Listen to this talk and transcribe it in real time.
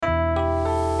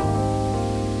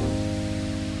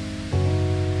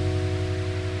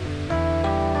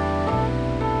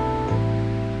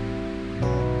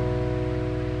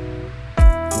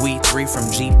GP3 from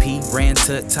GP ran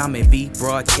to Tommy B,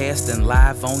 broadcasting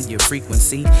live on your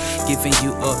frequency, giving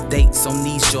you updates on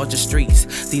these Georgia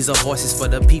streets. These are voices for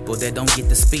the people that don't get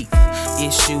to speak.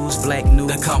 Issues, black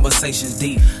news, the conversation's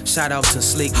deep. Shout out to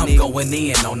Slick Nick, I'm going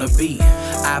in on the beat.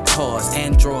 iPods,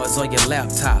 Androids, or your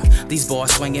laptop. These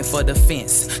boys swinging for the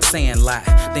fence, saying lie.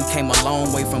 Then came a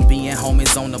long way from being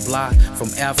homies on the block. From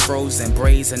afros and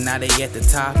braids, and now they at the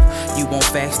top. You want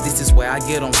facts, this is where I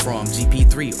get them from.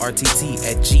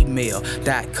 GP3RTT@gmail.com.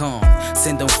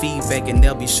 Send them feedback and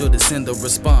they'll be sure to send a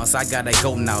response. I gotta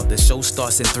go now, the show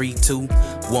starts in 3, 2,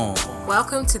 1.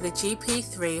 Welcome to the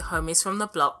GP3 Homies from the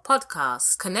Block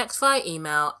podcast. Connect via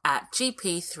email at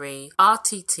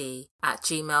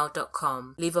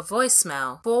gp3rtt@gmail.com. Leave a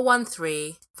voicemail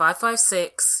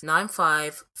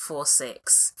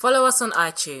 413-556-9546. Follow us on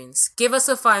iTunes. Give us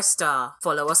a 5-star.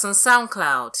 Follow us on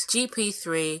SoundCloud.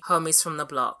 GP3 Homies from the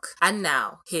Block. And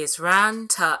now, here's Ran,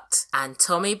 Tut, and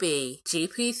Tommy B.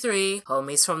 GP3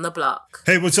 Homies from the Block.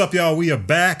 Hey, what's up, y'all? We are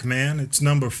back, man. It's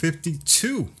number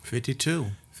 52. 52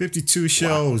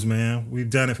 shows, man. We've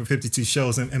done it for 52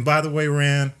 shows. And by the way,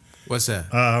 Ran, what's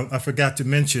that? I forgot to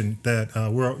mention that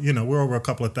we're over a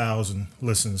couple of thousand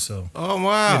listens. So oh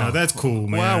wow, that's cool,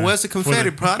 man. Wow, where's the confetti,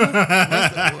 brother?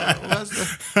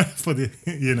 For the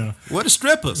what are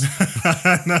strippers?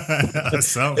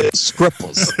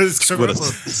 Scripples.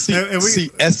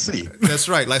 CSC. That's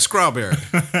right, like strawberry.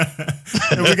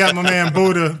 And we got my man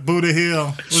Buddha Hill.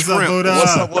 What's up,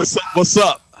 Buddha? What's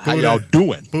up? How y'all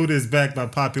doing? Buddha is back by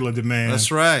popular demand.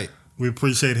 That's right. We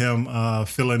appreciate him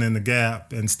filling in the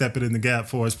gap and stepping in the gap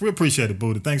for us. We appreciate it,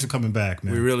 Buddha. Thanks for coming back,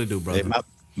 man. We really do, brother. Hey,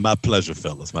 my pleasure,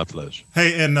 fellas. My pleasure.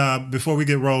 Hey, and before we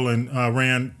get rolling,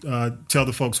 Rand, tell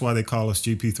the folks why they call us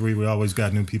GP3. We always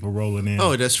got new people rolling in.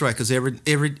 Oh, that's right, because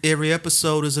every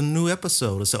episode is a new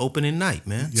episode. It's an opening night,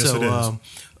 man. Yes, it is.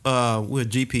 We're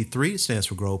GP3. It stands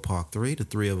for Grove Park 3. The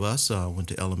three of us went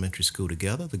to elementary school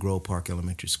together, the Grove Park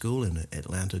Elementary School in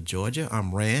Atlanta, Georgia.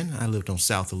 I'm Rand. I lived on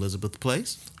South Elizabeth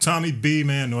Place. Tommy B,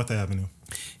 man, North Avenue.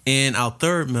 And our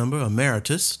third member,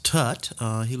 Emeritus, Tut,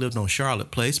 he lived on Charlotte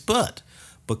Place. But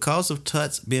because of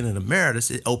Tut's being an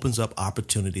emeritus, it opens up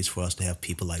opportunities for us to have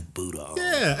people like Buddha.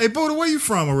 Yeah. Hey, Buddha, where you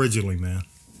from originally, man?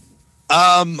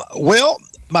 Well,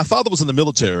 my father was in the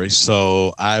military,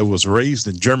 so I was raised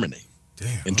in Germany.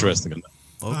 Damn. Interesting enough.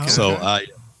 Okay. So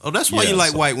that's why you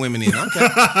like white women in. Okay. No,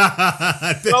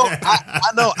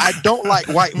 I know I don't like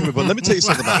white women, but let me tell you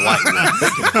something about white women. They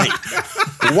can hate.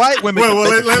 White women. Well,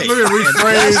 let me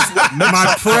rephrase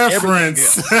my preference.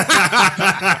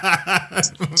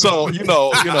 So you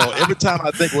know, every time I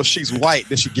think, well, she's white,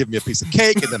 then she give me a piece of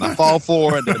cake, and then I fall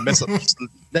for her, and then it mess up the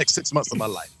next 6 months of my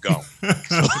life. Gone.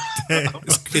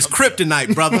 It's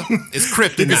kryptonite, brother. It's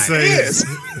kryptonite.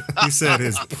 He said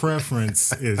his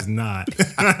preference is not.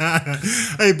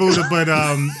 Hey, Buddha, but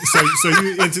so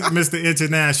you Mr.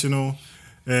 International.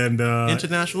 And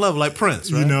international level, like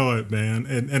Prince, right? You know it, man.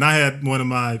 And I had one of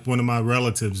my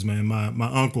relatives, man.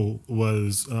 My uncle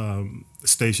was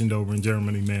stationed over in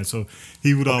Germany, man. So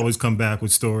he would always come back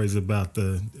with stories about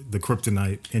the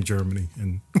kryptonite in Germany.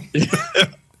 And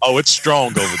oh, it's strong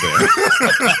over there.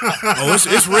 Oh,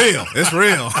 it's real. It's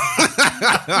real.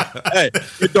 Hey,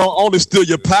 it don't only steal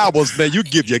your powers, man. You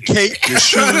give your cape, your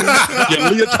shoes, your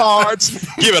leotards.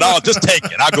 Give it all. Just take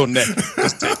it. I'll go next.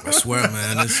 Just take it. I swear,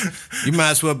 man. You might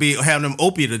as well be having them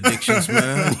opiate addictions,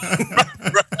 man.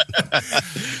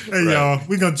 Hey, y'all.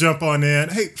 We're going to jump on in.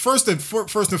 Hey, first and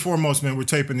foremost, man, we're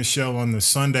taping the show on the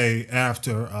Sunday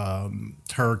after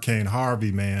Hurricane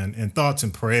Harvey, man, and thoughts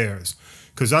and prayers.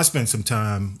 Because I spent some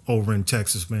time over in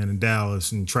Texas, man, in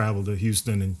Dallas, and traveled to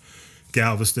Houston and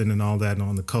Galveston and all that, and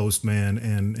on the coast, man,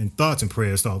 and thoughts and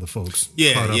prayers to all the folks.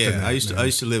 Yeah. I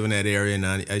used to live in that area, and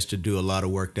I used to do a lot of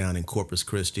work down in Corpus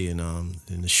Christi and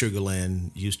in the Sugar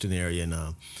Land, Houston area, and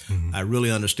I really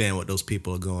understand what those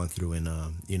people are going through, and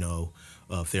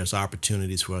if there's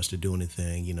opportunities for us to do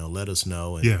anything, let us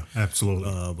know. And, yeah,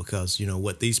 absolutely. Because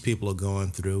what these people are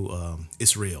going through,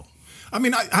 it's real. I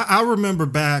mean, I remember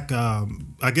back.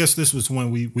 I guess this was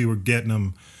when we were getting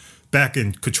them back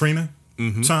in Katrina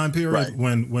time period, right.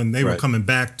 when they were coming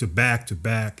back to back to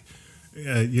back.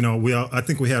 I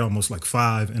think we had almost like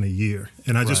 5 in a year,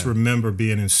 and I just remember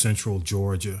being in Central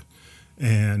Georgia,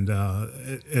 and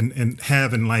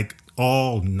having like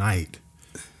all night,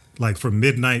 like from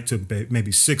midnight to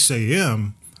maybe 6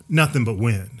 a.m. nothing but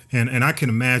wind. And I can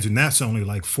imagine that's only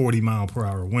like 40 mile per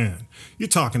hour wind. You're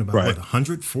talking about what,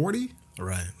 140?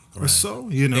 Right. Or so,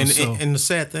 And the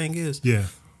sad thing is,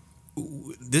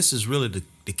 this is really the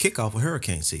kickoff of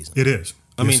hurricane season. It is.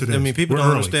 I mean, people don't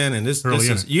understand, and this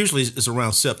is usually it's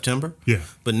around September. Yeah.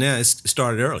 But now it's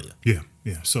started earlier. Yeah.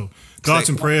 Yeah. So thoughts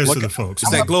and prayers to the folks.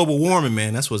 It's that global warming,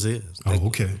 man. That's what it is. Oh,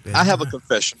 okay. I have a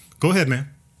confession. Go ahead, man.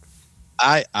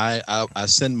 I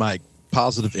send my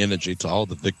positive energy to all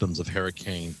the victims of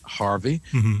Hurricane Harvey,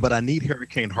 but I need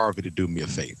Hurricane Harvey to do me a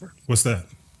favor. What's that?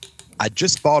 I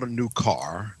just bought a new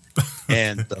car,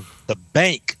 and the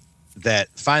bank that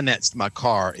financed my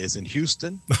car is in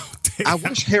Houston. Oh, I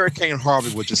wish Hurricane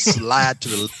Harvey would just slide to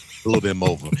the a little bit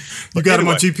over. You got him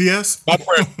on GPS? My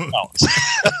prayer.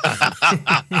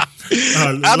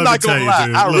 I'm not gonna lie.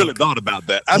 Dude, I really thought about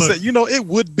that. I said, it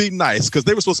would be nice because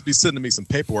they were supposed to be sending me some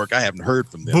paperwork. I haven't heard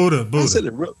from them. Buddha. I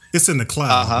said, it's in the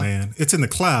cloud, man. It's in the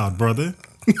cloud, brother.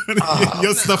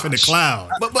 Your stuff in the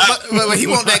cloud. But he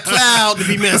want that cloud to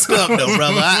be messed up, though,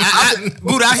 brother.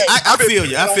 Buddha, I feel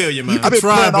you. I feel you, man. I've been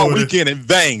trying all weekend in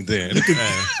vain. Then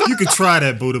you could try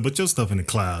that, Buddha, but your stuff in the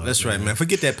cloud. That's right, man.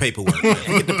 Forget that paperwork. Man.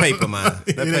 Forget the paper, man.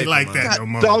 It ain't like that no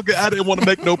more. Dog, I didn't want to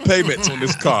make no payments on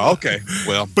this car. Okay,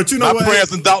 well, but you know my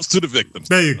prayers and thoughts to the victims.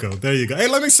 There you go. Hey,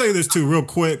 let me say this too, real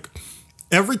quick.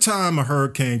 Every time a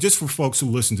hurricane, just for folks who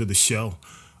listen to the show.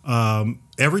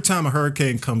 Every time a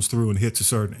hurricane comes through and hits a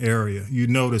certain area, you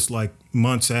notice like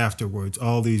months afterwards,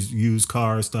 all these used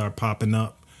cars start popping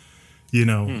up,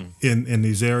 in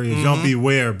these areas. Y'all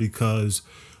beware because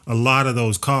a lot of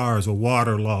those cars are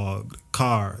waterlogged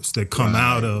cars that come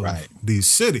out of these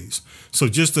cities. So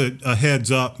just a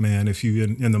heads up, man, if you're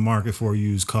in the market for a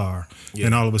used car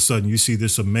and all of a sudden you see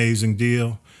this amazing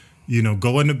deal,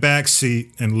 go in the back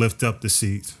seat and lift up the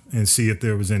seat and see if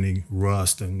there was any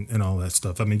rust and all that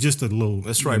stuff. I mean, just a little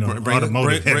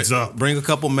automotive heads up. Bring a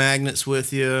couple magnets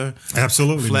with you.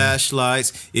 Absolutely.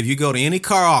 Flashlights. Man. If you go to any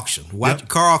car auction,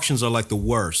 car auctions are like the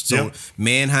worst. So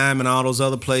Mannheim and all those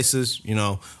other places,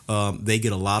 they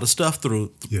get a lot of stuff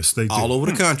through all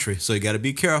over the country. So you got to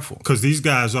be careful. Because these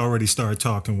guys already start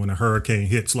talking when a hurricane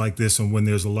hits like this and when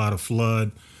there's a lot of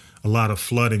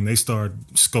flooding, they start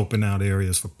scoping out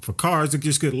areas for cars that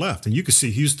just get left. And you can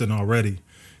see Houston already.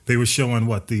 They were showing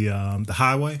the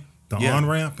highway,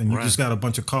 on-ramp, and you just got a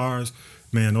bunch of cars.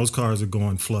 Man, those cars are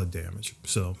going flood damage.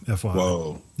 So, FYI.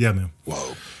 Whoa. Yeah, man.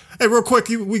 Whoa. Hey, real quick,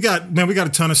 we got a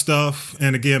ton of stuff.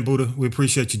 And again, Buddha, we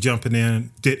appreciate you jumping in.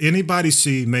 Did anybody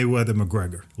see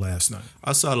Mayweather-McGregor last night?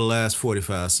 I saw the last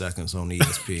 45 seconds on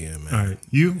ESPN, man. All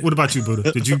right. What about you,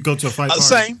 Buddha? Did you go to a fight party?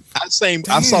 Same.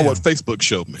 I saw what Facebook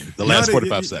showed me, the last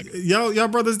 45 seconds. Y'all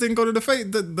brothers didn't go to the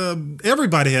fight.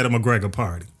 Everybody had a McGregor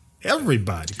party.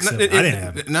 Everybody. I didn't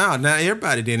have it. No, not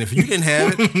everybody didn't. If you didn't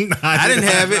have it, I didn't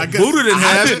have it. Buddha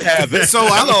didn't have it. So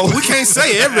we can't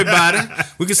say everybody.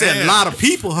 We can say a lot of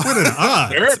people. What an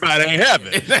odds. Everybody ain't have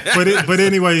it. But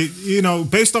anyway,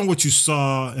 based on what you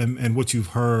saw and what you've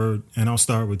heard, and I'll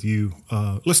start with you.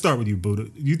 Let's start with you, Buddha.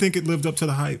 You think it lived up to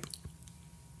the hype?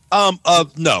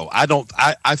 No, I don't.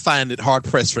 I find it hard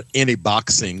pressed for any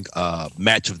boxing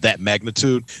match of that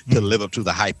magnitude to live up to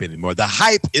the hype anymore. The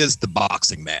hype is the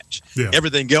boxing match. Yeah.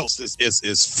 Everything else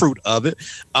is fruit of it.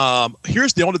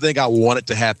 Here's the only thing I wanted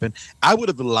to happen. I would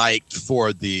have liked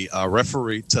for the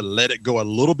referee to let it go a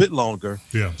little bit longer,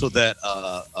 so that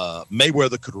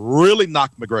Mayweather could really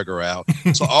knock McGregor out.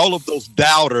 So all of those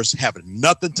doubters have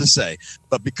nothing to say.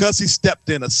 But because he stepped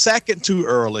in a second too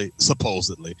early,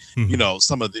 supposedly,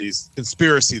 some of these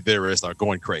conspiracy theorists are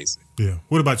going crazy. Yeah.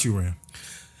 What about you, Ram?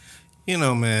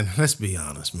 Man, let's be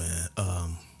honest, man.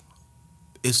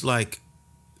 It's like,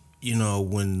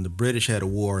 when the British had a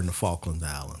war in the Falkland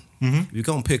Islands. If you're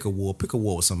going to pick a war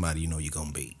with somebody you're going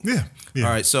to beat. Yeah. All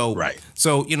right. So,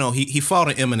 he fought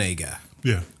an MMA guy.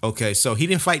 Yeah. Okay. So he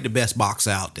didn't fight the best boxer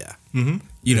out there.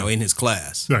 In his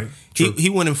class. Right. He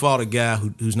went and fought a guy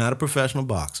who's not a professional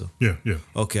boxer. Yeah.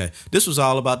 Okay. This was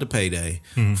all about the payday.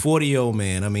 40-year-old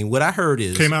man. I mean, what I heard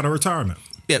is... Came out of retirement.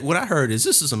 Yeah, what I heard is,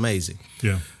 this is amazing.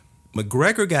 Yeah.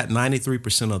 McGregor got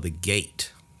 93% of the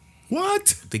gate.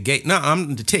 What? The gate. No,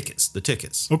 the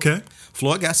tickets. Okay.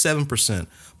 Floyd got 7%,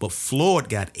 but Floyd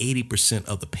got 80%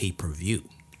 of the pay-per-view.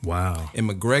 Wow. And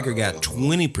McGregor got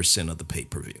 20% of the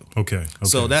pay-per-view. Okay.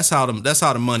 So that's how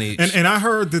the money. And I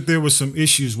heard that there was some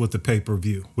issues with the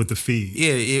pay-per-view, with the feed.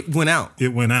 Yeah, it went out.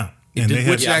 And they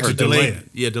had which actually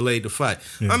delayed the fight.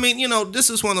 Yeah. I mean, this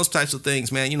is one of those types of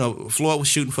things, man. Floyd was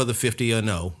shooting for the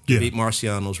 50-0 to beat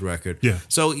Marciano's record. Yeah.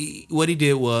 So what he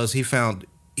did was he found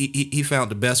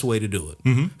the best way to do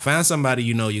it. Find somebody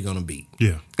you're going to beat.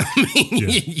 Yeah.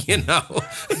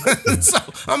 So,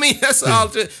 I mean, that's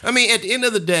all. I mean, at the end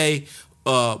of the day,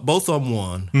 both of them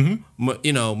won.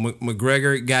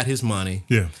 McGregor got his money.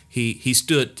 Yeah. He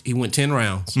went 10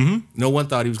 rounds. No one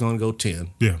thought he was going to go 10.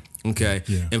 Yeah. Okay.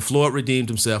 Yeah. And Floyd redeemed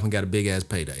himself and got a big ass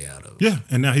payday out of it. Yeah,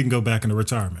 and now he can go back into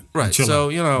retirement. Right. So,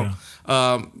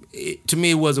 to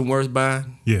me, it wasn't worth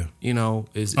buying. Yeah.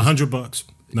 It's $100,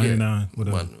 99,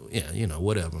 whatever. Well,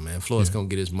 whatever, man. Floyd's gonna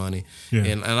get his money. Yeah.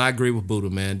 And I agree with Buddha,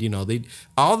 man. They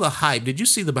all the hype. Did you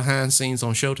see the behind scenes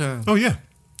on Showtime? Oh yeah.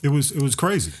 It was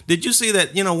crazy. Did you see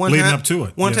that, one Leading time? up to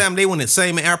it, One yeah. time they went in the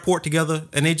same airport together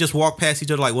and they just walked past each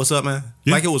other like, "What's up, man?"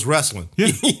 Yeah. Like it was wrestling.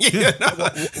 Yeah.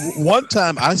 One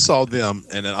time I saw them,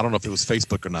 and I don't know if it was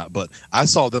Facebook or not, but I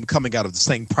saw them coming out of the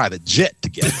same private jet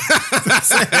together.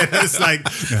 It's like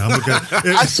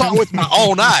I saw it with my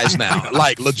own eyes now,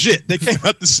 like legit. They came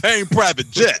out the same private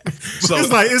jet. So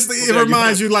it's like it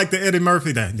reminds you like the Eddie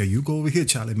Murphy that. Yeah, you go over here,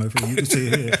 Charlie Murphy. You can say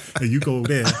it here, and you go over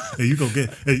there, and you go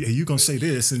and you gonna say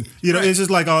this, and it's just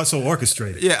like also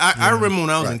orchestrated. Yeah, I remember when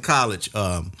I was in college.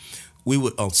 We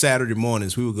would on Saturday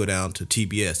mornings we would go down to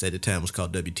TBS. At the time it was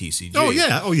called WTCG. Oh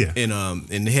yeah.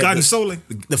 And they had Gordon Solie,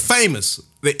 the famous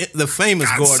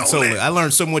Gordon Solie. I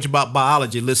learned so much about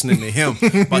biology listening to him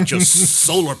about your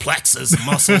solar plexus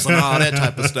muscles and all that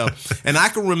type of stuff. And I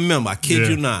can remember, I kid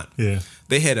you not,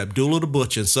 they had Abdullah the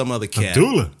Butcher and some other cat.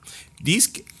 Abdullah.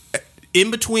 These in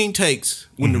between takes,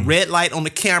 when the red light on the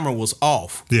camera was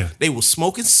off, they were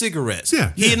smoking cigarettes.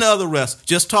 He and the other refs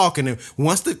just talking. And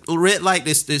once the red light,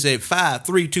 they said 5,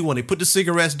 3, 2, 1. They put the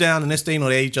cigarettes down, and next thing you know,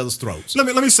 they ate each other's throats. Let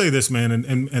me say this, man,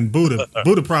 and Buddha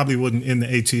probably wasn't in the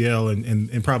ATL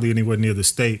and probably anywhere near the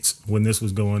States when this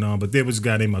was going on, but there was a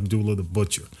guy named Abdullah the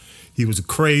Butcher. He was a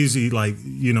crazy,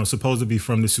 supposed to be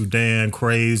from the Sudan,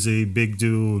 crazy, big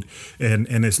dude. And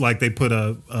it's like they put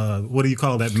a what do you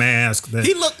call that mask? That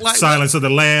He looked like Silence of the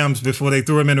Lambs before they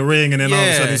threw him in the ring. And then all of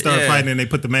a sudden he started Yeah. fighting and they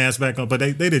put the mask back on. But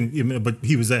they didn't, but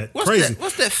he was crazy.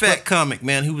 What's that fat comic,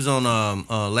 man, who was on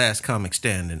Last Comic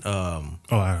Standing? I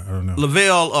don't know.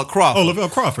 Lavelle Crawford. Oh, Lavelle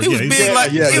Crawford. He was big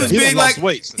like he was He big lost like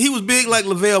weight. he was big like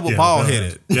Lavelle, but bald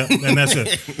headed. Yeah, and that's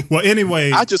it. Well,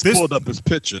 anyway. I just pulled up his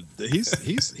picture. He's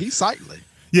sightly.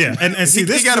 Yeah, and see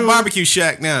this he got dude, a barbecue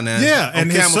shack now. Yeah, on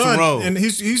and his Camelton son, Road. and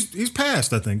he's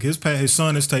passed. I think his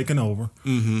son has taken over.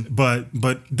 Mm-hmm.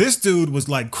 But this dude was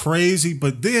like crazy.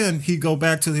 But then he go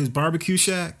back to his barbecue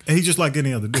shack, and he's just like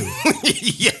any other dude.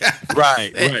 Yeah.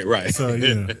 Right. So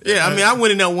Yeah, I mean, I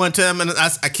went in there one time, and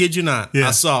I kid you not, Yeah.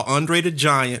 I saw Andre the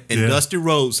Giant and Yeah. Dusty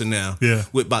Rhodes in there Yeah.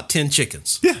 with about 10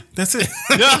 chickens. Yeah, that's it.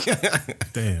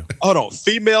 Damn. Hold on,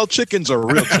 female chickens or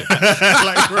real chickens?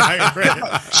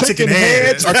 right. Chicken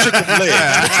heads or chicken legs?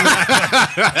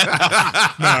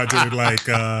 Nah, dude, like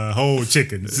whole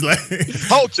chickens, like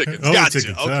Whole chickens. whole Gotcha.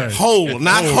 chickens. Okay. all right. Whole,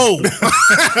 not whole.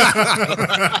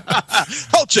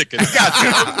 Whole chickens.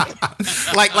 Gotcha.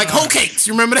 like whole cakes.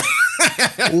 You remember that?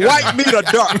 White meat or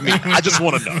dark meat? I just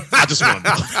want to know.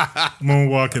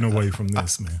 Moonwalking away from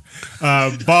this, man.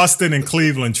 Boston and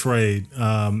Cleveland trade.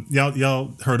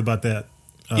 Y'all heard about that?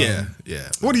 Yeah.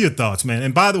 What are your thoughts, man?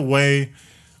 And by the way,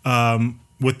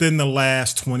 within the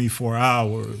last 24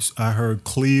 hours, I heard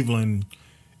Cleveland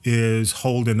is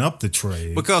holding up the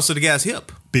trade Because of the guy's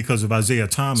hip. because of Isaiah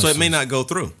Thomas. So it may not go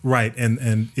through. Right,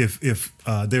 and if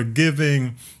they're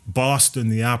giving Boston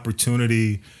the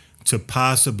opportunity to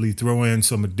possibly throw in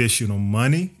some additional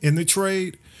money in the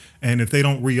trade, and if they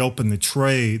don't reopen the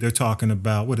trade, they're talking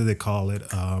about, what do they call it?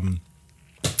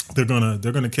 They're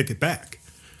gonna kick it back.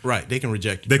 Right. They can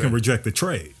reject it. They can reject the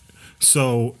trade.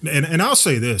 So, and I'll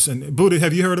say this, and Buddha,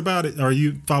 have you heard about it? Are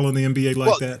you following the NBA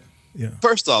like that? Yeah.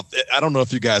 First off, I don't know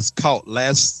if you guys caught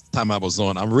last time I was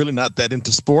on. I'm really not that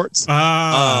into sports.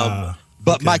 But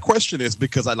okay. my question is,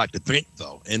 because I like to think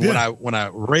though, and when I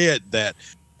read that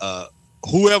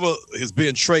whoever is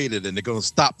being traded and they're going to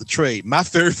stop the trade, my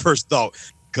very first thought,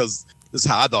 because this is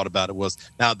how I thought about it, was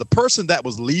now the person that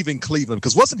was leaving Cleveland,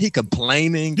 because wasn't he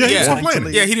complaining? Yeah, he was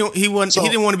complaining. Yeah, he didn't want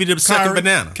to be the second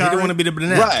banana. He didn't want to be the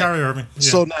banana. Right. Kyrie Irving. Yeah.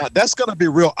 So now that's going to be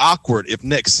real awkward if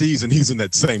next season he's in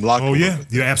that same locker room. Oh yeah,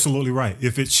 you're absolutely right.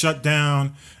 If it's shut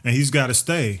down and he's got to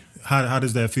stay, how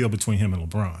does that feel between him and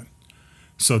LeBron?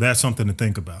 So that's something to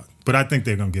think about. But I think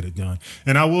they're going to get it done.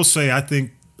 And I will say, I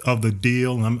think of the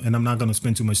deal, and I'm not going to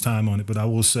spend too much time on it, but I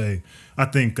will say, I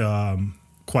think,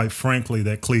 quite frankly,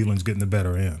 that Cleveland's getting the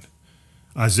better end.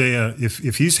 Isaiah,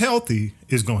 if he's healthy,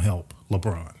 is going to help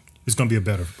LeBron. It's going to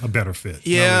be a better fit.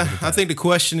 Yeah, I think the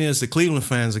question is the Cleveland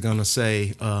fans are going to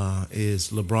say, is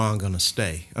LeBron going to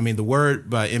stay? I mean, the word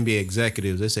by NBA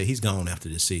executives, they say he's gone after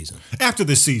this season. After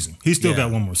this season. He's still Yeah.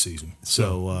 got one more season.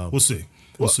 So we'll see.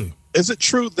 We'll see. Is it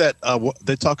true that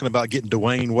they're talking about getting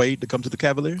Dwayne Wade to come to the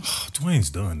Cavaliers? Dwayne's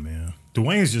done, man.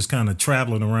 Dwayne's just kind of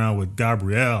traveling around with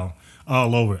Gabrielle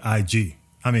all over IG.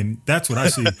 I mean, that's what I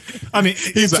see. I mean,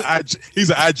 he's an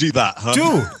IG bot, huh?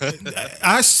 Dude,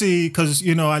 I see, because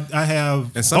I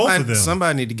have and both of them.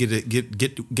 Somebody need to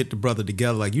get the brother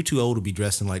together. Like, you too old to be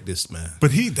dressing like this, man.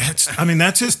 But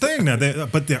that's his thing now. They're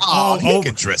all he over.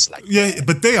 Can dress like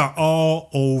but they are all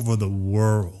over the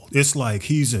world. It's like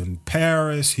he's in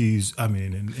Paris. He's in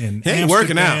he ain't Amsterdam.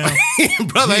 working out.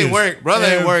 Brother ain't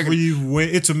working.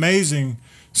 It's amazing.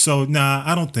 So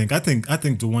I don't think. I think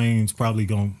Dwayne's probably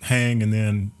gonna hang, and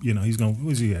then he's gonna.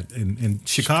 Where's he at? In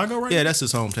Chicago, right? Yeah, that's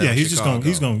his hometown. Yeah, he's Chicago.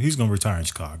 He's gonna retire in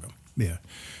Chicago. Yeah.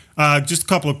 Just a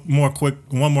couple of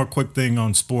one more quick thing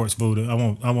on sports, Buddha.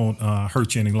 I won't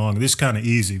hurt you any longer. This is kind of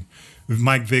easy.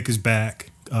 Mike Vick is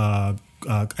back.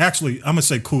 Actually, I'm gonna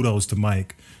say kudos to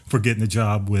Mike for getting the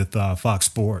job with Fox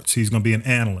Sports. He's gonna be an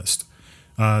analyst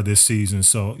this season.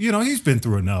 So he's been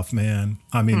through enough, man.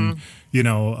 I mean,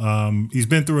 he's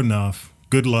been through enough.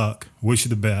 Good luck. Wish you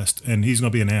the best. And he's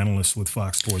going to be an analyst with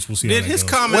Fox Sports. We'll see how that goes. Did his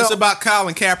comments about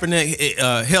Colin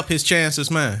Kaepernick help his chances,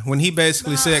 man? When he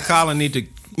basically said Colin need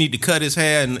to cut his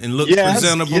hair and look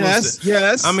presentable.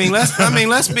 Yes. I mean,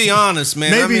 let's be honest,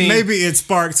 man. Maybe it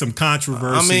sparked some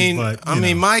controversy. Mike, when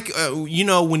he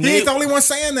ain't the only one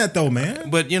saying that though, man.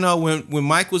 But when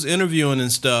Mike was interviewing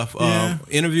and stuff,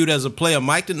 interviewed as a player,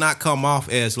 Mike did not come off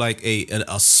as like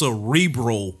a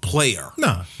cerebral player.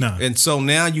 No. And so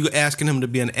now you asking him to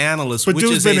be an analyst. But which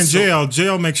dude's is been in jail.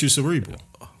 Jail makes you cerebral.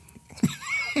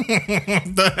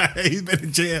 He's been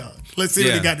in jail. Let's see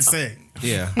what he got to say.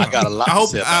 Yeah, I got a lot to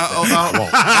say about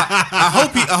that.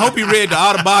 I hope he read the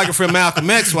autobiography of Malcolm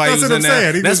X while he was in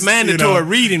there. That's mandatory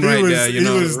reading right there. He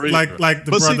was like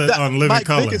the brother on Living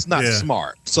Color. Mike Vick is not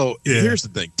smart. So here's the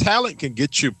thing: talent can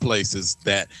get you places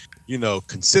that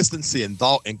consistency and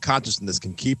thought and consciousness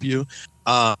can keep you.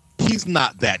 He's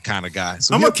not that kind of guy.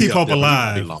 So I'm gonna keep hope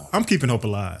alive. I'm keeping hope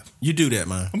alive. You do that,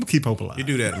 man. I'm gonna keep hope alive. You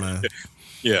do that, man.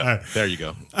 Yeah, right. There you go.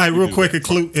 All right, real quick.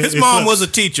 His mom was a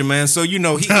teacher, man. So he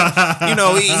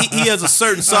has a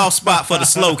certain soft spot for the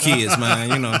slow kids,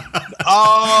 man.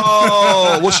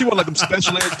 Oh, well, she was like a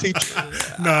special ed teacher.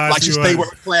 Nah, like she stayed with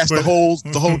her class the whole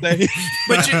day.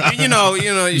 But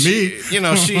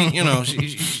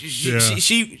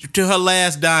she to her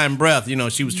last dying breath,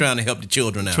 she was trying to help the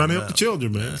children out. Trying to help the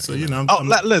children, man. So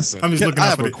listen. I'm just looking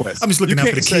out for the kids. I'm just looking out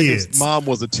for the kids. His mom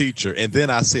was a teacher, and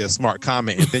then I say a smart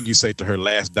comment, and then you say to her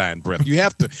last dying breath. You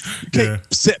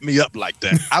can't set me up like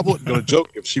that. I wasn't gonna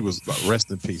joke if she was rest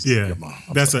in peace. Yeah, your mom.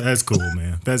 That's cool,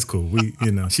 man. That's cool.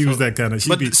 She was that kind of.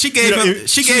 She gave him.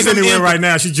 She's anywhere empathy. Right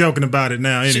now. She's joking about it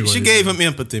now. Anyway, she gave him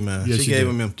empathy, man. Yeah, she gave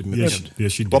him empathy.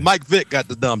 Yes, she did. Well, Mike Vick got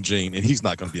the dumb gene, and he's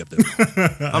not gonna be up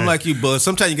there. I'm like you, Buzz.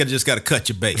 Sometimes you just gotta cut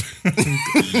your bait.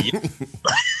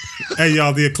 Hey,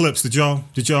 y'all, the eclipse. Did y'all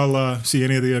see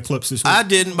any of the eclipse this week? I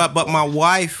didn't, but my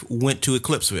wife went to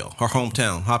Eclipseville, her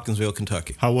hometown, Hopkinsville,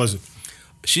 Kentucky. How was it?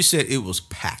 She said it was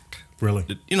packed. Really?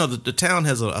 The town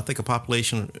has I think a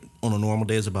population on a normal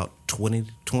day is about 20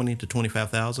 to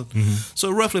 25,000. Mm-hmm.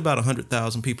 So roughly about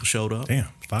 100,000 people showed up. Damn,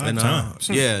 five times.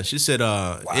 Yeah, she said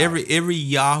every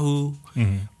Yahoo,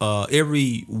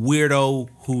 every weirdo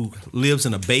who lives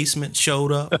in a basement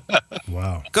showed up.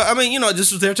 Wow. I mean,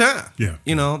 this was their time. Yeah.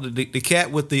 The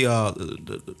cat with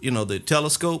the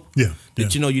telescope. Yeah.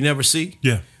 That you never see.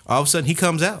 Yeah. All of a sudden he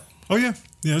comes out. Oh yeah.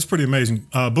 Yeah, it's pretty amazing.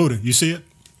 Buddha, you see it?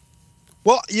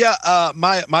 Well, yeah,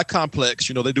 my complex,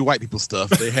 they do white people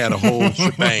stuff. They had a whole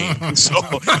shebang. So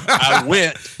I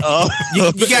went.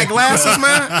 You got glasses,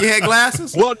 man? You had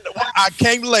glasses? Well, I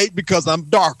came late because I'm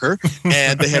darker,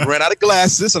 and they had ran out of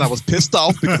glasses, and I was pissed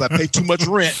off because I paid too much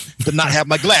rent to not have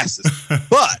my glasses.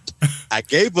 But I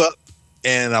gave up,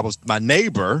 and my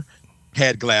neighbor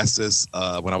had glasses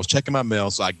when I was checking my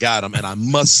mail, so I got them, and I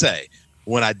must say,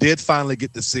 when I did finally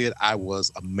get to see it, I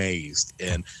was amazed,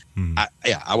 and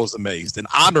I was amazed and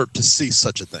honored to see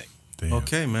such a thing. Damn.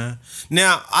 Okay, man.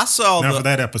 Now I saw for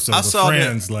that episode. I saw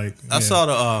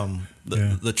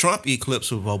the Trump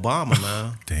eclipse with Obama,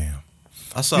 man. Damn.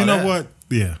 I saw. You know what?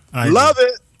 Yeah, I love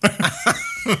it.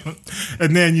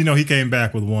 And then he came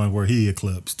back with one where he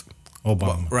eclipsed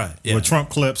Obama. Right. Yeah. Where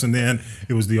Trump clips, and then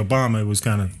it was the Obama. It was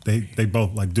kind of they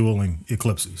both like dueling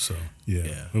eclipses. So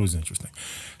yeah, it was interesting.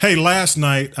 Hey, last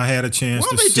night I had a chance to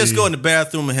see. Why don't they just go in the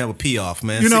bathroom and have a pee off,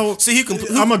 man? See,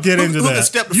 I'm gonna get into that. Who can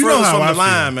step the furthest from the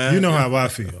line, man? You know how I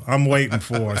feel. I'm waiting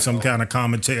for some kind of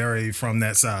commentary from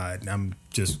that side. I'm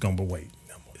just gonna wait.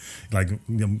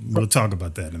 We'll talk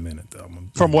about that in a minute, though.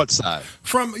 From what side?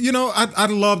 From I'd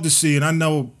love to see, and I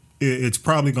know it's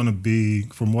probably going to be,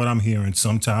 from what I'm hearing,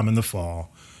 sometime in the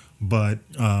fall. But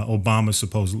Obama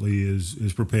supposedly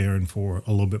is preparing for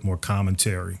a little bit more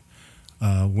commentary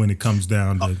when it comes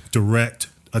down to direct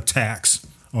attacks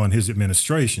on his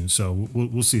administration. So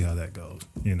we'll see how that goes.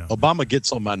 Obama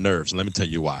gets on my nerves, and let me tell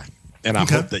you why. And I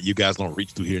hope that you guys don't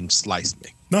reach through here and slice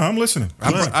me. No, I'm listening.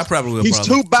 I probably will. He's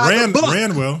too by the book.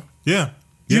 Rand will. Yeah.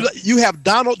 You have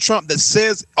Donald Trump that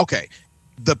says, okay,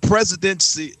 the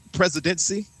presidency,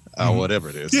 whatever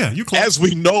it is, you close. as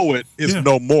we know it, is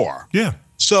no more. Yeah.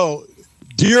 So,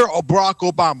 dear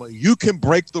Barack Obama, you can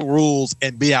break the rules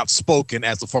and be outspoken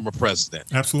as a former president.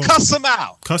 Absolutely. Cuss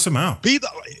him out.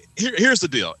 Here's the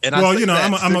deal. And I'm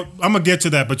gonna get to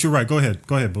that, but you're right. Go ahead,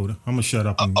 Buddha. I'm gonna shut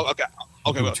up. Okay.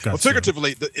 Well,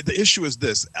 figuratively, the issue is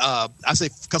this. I say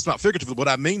cuss him out figuratively. What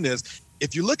I mean is,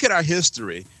 if you look at our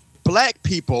history, Black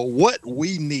people, what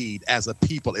we need as a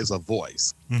people is a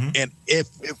voice. Mm-hmm. And if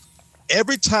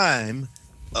every time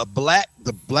the black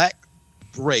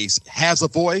race has a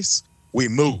voice, we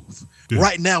move. Yeah.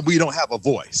 Right now, we don't have a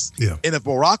voice. Yeah. And if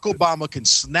Barack Obama can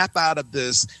snap out of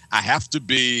this, I have to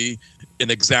be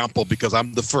an example because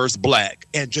I'm the first Black,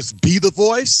 and just be the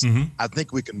voice, I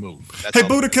think we can move. Hey,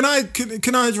 Buddha, can I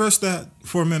address that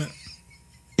for a minute?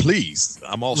 Please,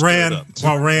 I'm all stirred up.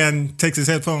 While Rand takes his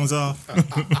headphones off,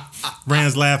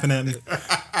 Rand's laughing at me.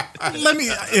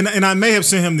 And I may have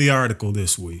sent him the article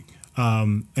this week.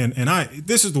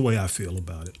 This is the way I feel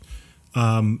about it.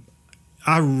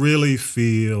 I really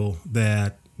feel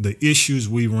that the issues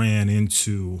we ran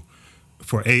into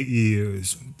for 8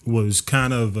 years was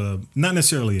kind of not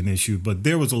necessarily an issue, but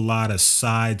there was a lot of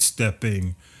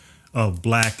sidestepping of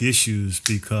Black issues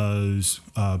because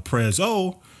Pres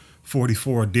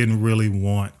 44 didn't really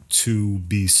want to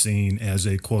be seen as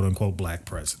a quote unquote Black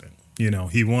president.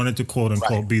 He wanted to quote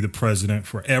unquote be the president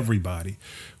for everybody,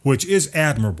 which is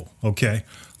admirable. Okay.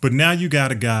 But now you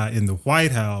got a guy in the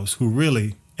White House who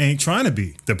really ain't trying to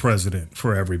be the president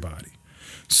for everybody.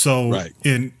 So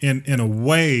in a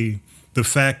way, the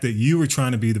fact that you were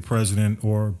trying to be the president,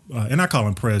 and I call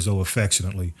him Prezzo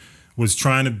affectionately, was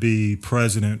trying to be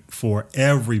president for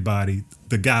everybody.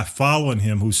 The guy following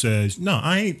him who says, "No,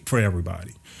 I ain't for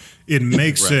everybody." It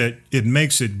makes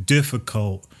it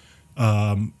difficult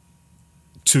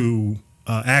to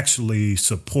actually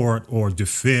support or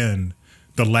defend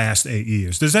the last 8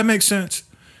 years. Does that make sense?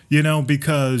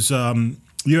 Because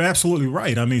you're absolutely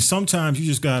right. I mean, sometimes you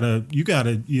just gotta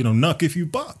knuck if you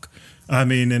buck. I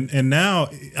mean, and now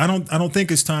I don't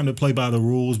think it's time to play by the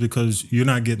rules because you're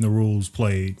not getting the rules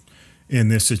played in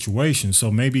this situation.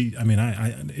 So maybe,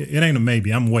 it ain't a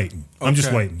maybe. I'm waiting. Okay. I'm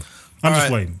just waiting. I'm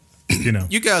just waiting.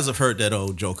 You guys have heard that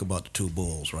old joke about the two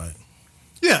bulls, right?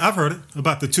 Yeah, I've heard it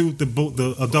about the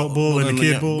adult bull and the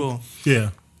kid bull. Yeah.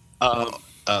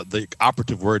 The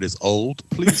operative word is old.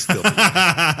 Please still.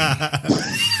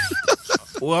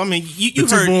 Well, I mean, you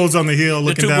heard two bulls on the hill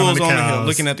looking down on the cows.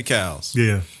 Looking at the cows.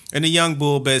 Yeah. And the young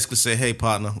bull basically said, "Hey,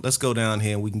 partner, let's go down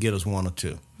here and we can get us one or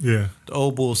two." Yeah. The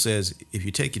old bull says, "If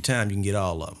you take your time, you can get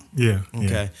all of them." Yeah.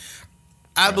 Okay. Yeah.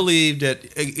 I believe that,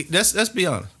 let's be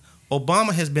honest,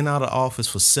 Obama has been out of office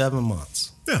for 7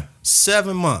 months. Yeah.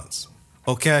 7 months.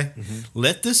 Okay? Mm-hmm.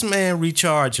 Let this man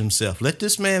recharge himself. Let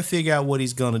this man figure out what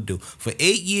he's going to do. For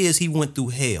 8 years, he went through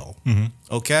hell. Mm-hmm.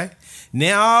 Okay?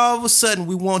 Now, all of a sudden,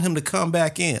 we want him to come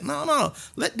back in. No.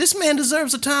 This man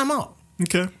deserves a timeout.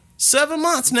 Okay. 7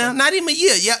 months now, not even a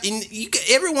year. Yeah,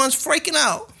 everyone's freaking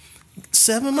out.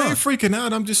 7 months. I ain't freaking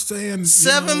out. I'm just saying.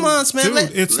 7 months, man. Dude,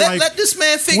 let this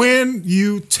man figure. When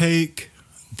you take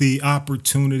the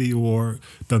opportunity or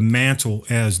the mantle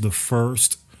as the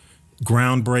first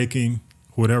groundbreaking,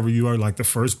 whatever you are, like the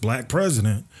first Black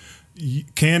president,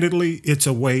 candidly, it's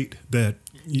a weight that.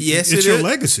 Yes, it's your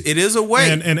legacy. It is a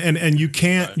weight, and you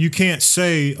can't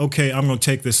say, okay, I'm going to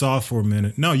take this off for a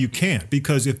minute. No, you can't,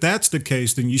 because if that's the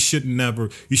case, then you should never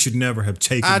have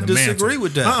taken the mantle. I disagree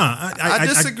with that. I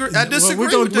disagree. We're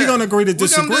going to agree to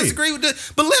disagree. We're going to disagree with that.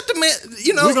 But let the man,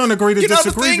 we're going to agree to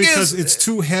disagree because it's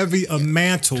too heavy a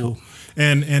mantle.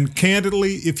 And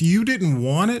candidly, if you didn't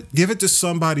want it, give it to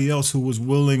somebody else who was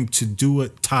willing to do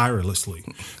it tirelessly,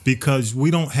 because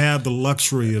we don't have the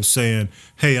luxury of saying,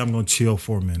 hey, I'm going to chill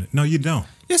for a minute. No, you don't.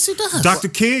 Yes, he does. Dr.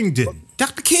 King didn't.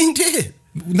 Dr. King did.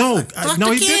 No,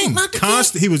 he didn't.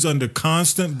 He was under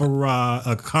constant barrage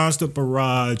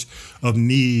of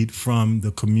need from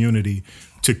the community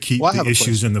to keep the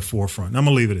issues in the forefront. I'm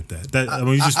gonna leave it at that.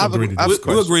 We just agree to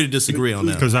disagree. We'll agree to disagree on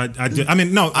that. Because I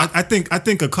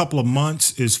think a couple of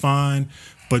months is fine,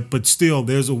 but still,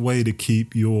 there's a way to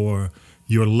keep your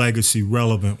legacy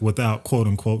relevant without quote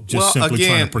unquote simply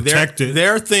trying to protect it.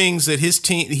 There are things that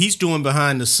he's doing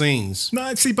behind the scenes.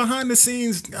 No, see, behind the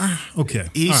scenes. Okay,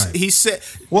 he said,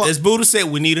 as Buddha said,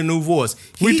 we need a new voice.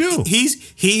 We do.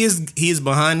 He is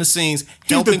behind the scenes.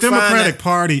 Dude, the Democratic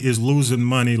Party is losing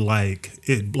money like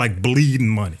bleeding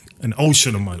money, an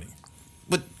ocean of money.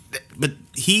 But But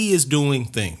he is doing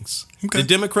things. Okay. The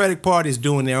Democratic Party is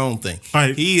doing their own thing. All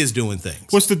right. He is doing things.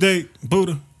 What's the date,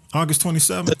 Buddha? August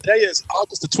 27th? Today is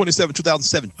August the 27th,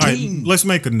 2017. All right, let's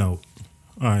make a note.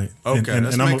 All right. Okay,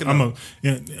 let's make a note.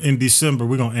 In December,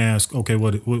 we're going to ask, okay,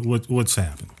 what's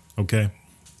happened? Okay?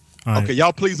 All right. Okay,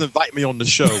 y'all please invite me on the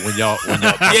show when y'all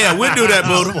Yeah, we'll do that,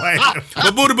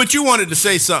 Buddha. But you wanted to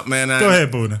say something, man. Go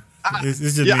ahead, Buddha. It's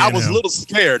just me I and was him. a little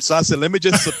scared, so I said, let me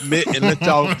just submit and let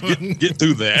y'all get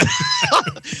through that.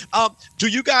 Do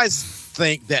you guys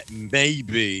think that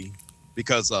maybe,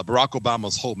 because Barack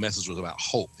Obama's whole message was about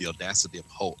hope, the audacity of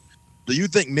hope, do you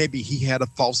think maybe he had a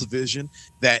false vision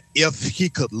that if he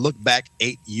could look back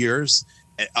 8 years,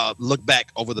 look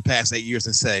back over the past 8 years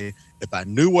and say, if I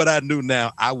knew what I knew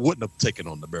now, I wouldn't have taken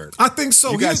on the burden? I think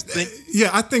so. You guys think?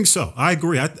 Yeah, I think so. I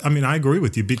agree. I mean, I agree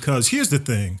with you because here's the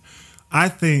thing. I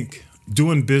think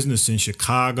doing business in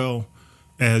Chicago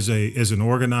as an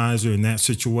organizer in that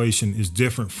situation is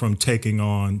different from taking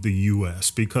on the U.S.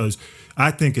 because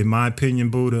I think, in my opinion,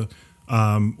 Buddha,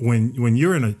 when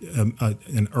you're in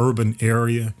an urban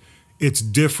area, it's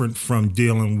different from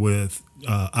dealing with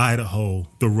Idaho,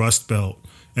 the Rust Belt,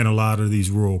 and a lot of these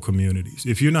rural communities.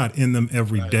 If you're not in them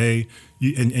every day,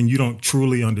 and you don't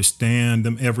truly understand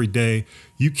them every day,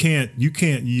 you can't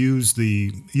use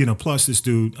the, plus this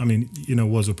dude,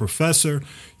 was a professor.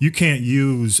 You can't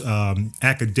use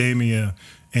academia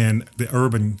and the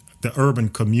urban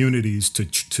communities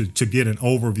to get an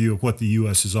overview of what the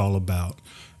U.S. is all about.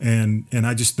 And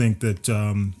I just think that,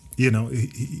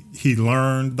 he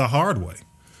learned the hard way.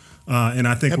 And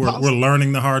I think we're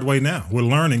learning the hard way now. We're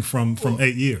learning from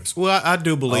 8 years. Well, I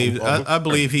do believe I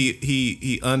believe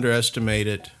he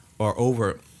underestimated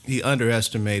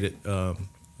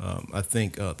I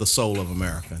think the soul of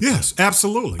America. Yes,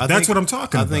 absolutely. That's what I'm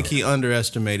talking about. I think he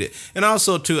underestimated, and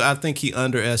also too, I think he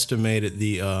underestimated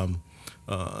the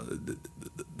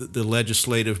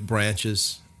legislative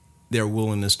branches, their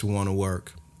willingness to want to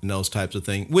work. And those types of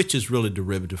things, which is really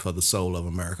derivative for the soul of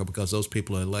America, because those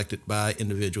people are elected by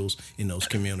individuals in those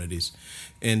communities.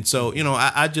 And so,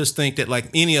 I just think that like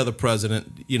any other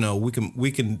president,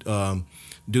 we can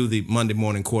do the Monday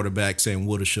morning quarterback saying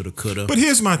woulda, shoulda, coulda. But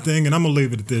here's my thing, and I'm going to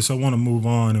leave it at this. I want to move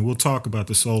on, and we'll talk about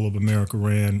the soul of America,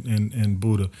 Rand and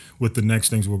Buddha, with the next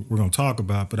things we're going to talk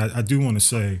about. But I do want to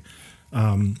say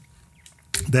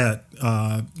that,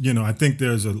 I think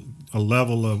there's a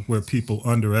level of where people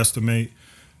underestimate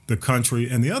the country.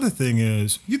 And the other thing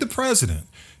is, you're the president.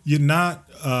 You're not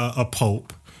a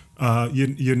pope.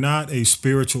 You're not a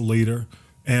spiritual leader.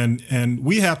 And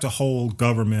we have to hold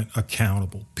government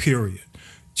accountable, period.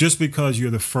 Just because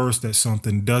you're the first at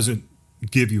something doesn't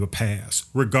give you a pass,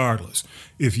 regardless.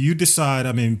 If you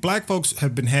decide, black folks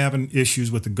have been having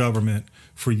issues with the government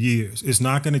for years. It's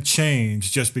not going to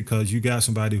change just because you got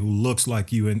somebody who looks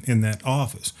like you in that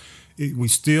office. We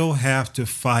still have to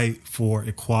fight for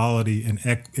equality and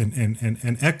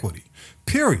equity,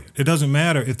 period. It doesn't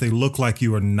matter if they look like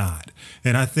you or not.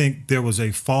 And I think there was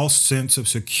a false sense of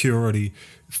security.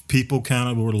 People kind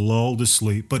of were lulled to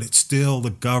sleep, but it's still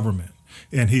the government,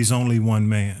 and he's only one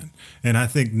man. And I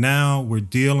think now we're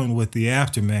dealing with the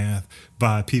aftermath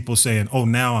by people saying, oh,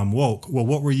 now I'm woke. Well,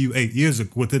 what were you 8 years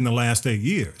ago, within the last 8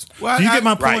 years? Well, Do you get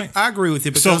my point? Right. I agree with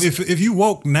you. So if you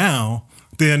woke now,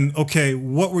 then, okay,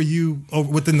 what were you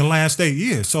within the last 8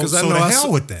 years? So the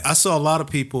hell with that. I saw a lot of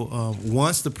people,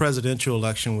 once the presidential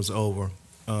election was over,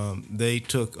 they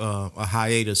took a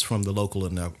hiatus from the local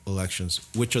elections,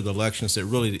 which are the elections that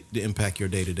really impact your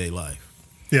day-to-day life.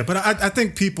 Yeah, but I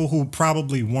think people who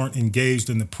probably weren't engaged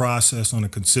in the process on a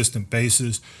consistent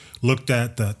basis looked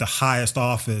at the highest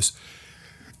office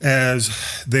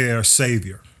as their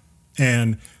savior.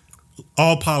 And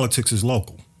all politics is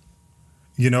local.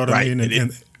 You know what I mean?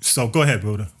 And so go ahead,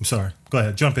 Buddha. I'm sorry. Go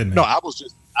ahead. Jump in, man. No, I was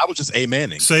just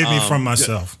amening. Save me from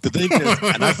myself. The thing is,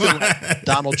 and I feel like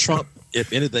Donald Trump,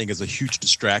 if anything, is a huge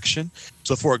distraction.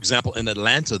 So, for example, in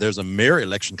Atlanta, there's a mayor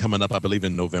election coming up, I believe,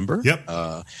 in November. Yep.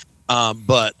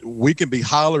 But we can be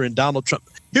hollering Donald Trump.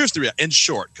 Here's the real, in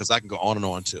short, because I can go on and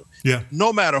on too. Yeah.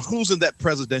 No matter who's in that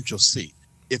presidential seat,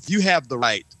 if you have the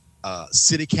right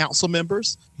city council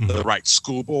members, the right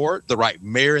school board, the right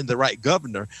mayor, and the right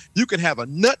governor, you can have a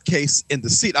nutcase in the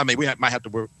seat. We might have to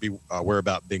worry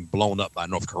about being blown up by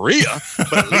North Korea,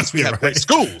 but at least we have great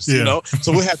schools,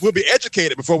 So we'll be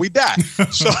educated before we die.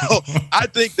 So I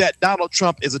think that Donald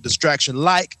Trump is a distraction,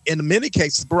 like in many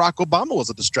cases Barack Obama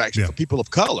was a distraction for people of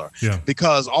color,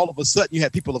 because all of a sudden you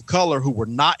had people of color who were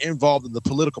not involved in the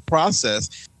political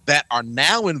process that are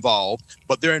now involved,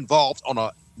 but they're involved on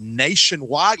a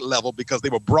nationwide level because they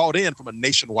were brought in from a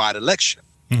nationwide election.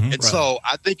 And so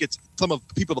I think it's some of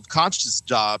the people of conscience'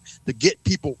 job to get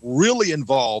people really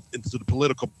involved into the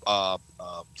political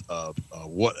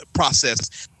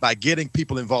process by getting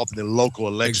people involved in the local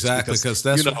elections. Exactly, because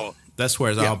that's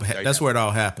where it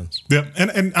all happens. Yeah,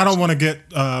 and I don't want to get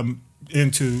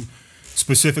into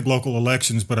specific local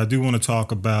elections, but I do want to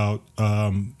talk about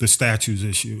the statues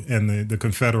issue and the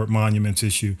Confederate monuments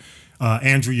issue.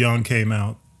 Andrew Young came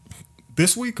out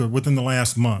this week or within the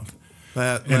last month.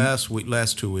 Last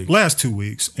 2 weeks. Last 2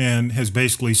 weeks, and has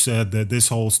basically said that this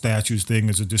whole statues thing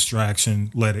is a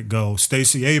distraction. Let it go.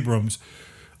 Stacey Abrams,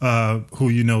 who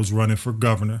you know is running for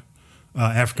governor,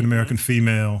 African American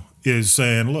female, is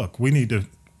saying, "Look, we need to,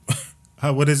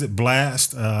 what is it?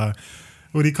 Blast?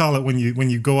 What do you call it when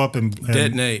you go up and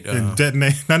detonate?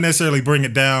 Detonate. Not necessarily bring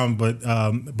it down, but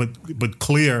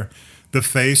clear the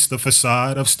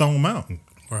facade of Stone Mountain."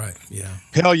 Right. Yeah.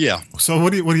 Hell yeah. So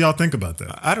what do y'all think about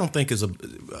that? I don't think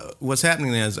what's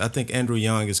happening is I think Andrew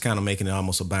Young is kind of making it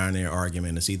almost a binary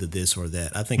argument. It's either this or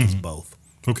that. I think it's both.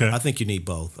 Okay. I think you need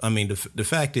both. I mean, the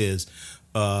fact is,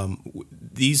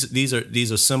 these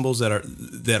are symbols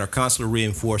that are constantly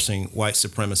reinforcing white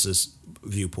supremacist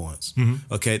viewpoints.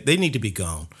 Okay, they need to be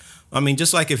gone. I mean,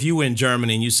 just like if you were in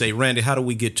Germany and you say, Randy, how do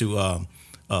we get to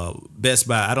Best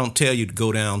Buy? I don't tell you to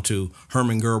go down to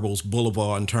Hermann Goebbels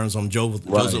Boulevard and turn on Joseph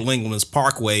Lingelman's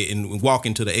Parkway and walk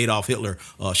into the Adolf Hitler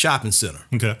shopping center.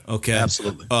 Okay,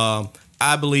 absolutely.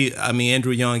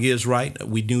 Andrew Young is right.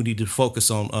 We do need to focus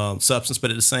on substance,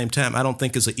 but at the same time, I don't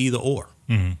think it's an either or.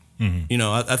 You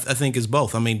know, I think it's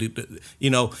both. I mean, you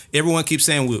know, everyone keeps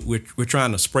saying we're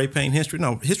trying to spray paint history.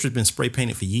 No, history's been spray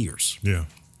painted for years. Yeah.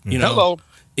 You know. Hello.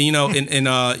 You know,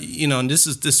 and this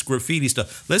is this graffiti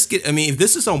stuff. If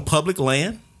this is on public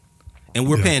land and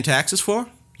we're paying taxes for.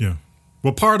 Yeah.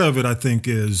 Well, part of it, I think,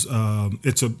 is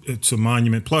it's a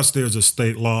monument. Plus, there's a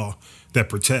state law that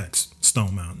protects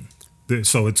Stone Mountain.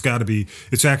 So it's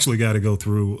actually got to go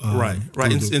through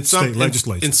in state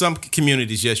legislature. In some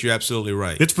communities, yes, you're absolutely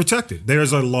right. It's protected.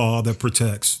 There's a law that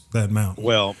protects that mountain.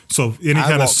 Well, so any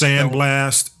kind of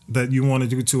sandblast that you want to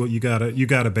do to it, you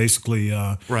gotta basically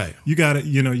You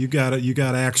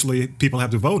gotta actually, people have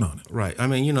to vote on it. Right. I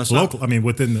mean, you know, local. I mean,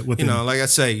 within you know, like I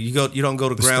say, you don't go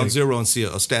to Ground Zero and see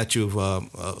a statue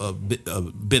of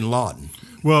Bin Laden.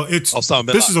 Well, this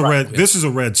is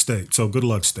a red state, so good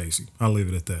luck, Stacey. I'll leave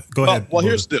it at that. Go ahead. Well,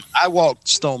 here's the deal. I walked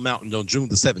Stone Mountain on June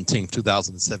the 17th,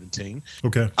 2017.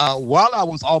 Okay. While I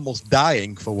was almost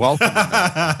dying for walking,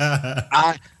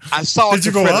 I saw a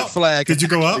Confederate flag. Did you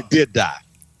go up? I did die.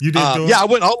 You did go up? Yeah, I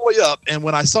went all the way up, and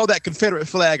when I saw that Confederate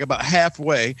flag about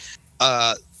halfway,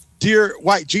 dear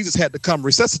white Jesus had to come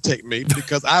resuscitate me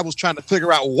because I was trying to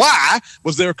figure out why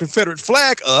was there a Confederate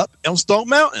flag up on Stone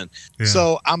Mountain. Yeah.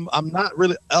 So I'm not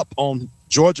really up on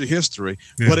Georgia history,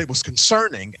 but it was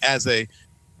concerning as a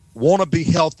wannabe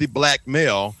healthy black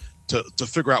male to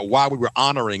figure out why we were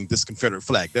honoring this Confederate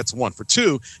flag. That's one. For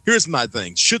two, here's my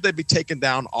thing. Should they be taken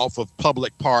down off of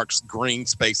public parks, green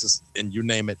spaces, and you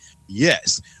name it?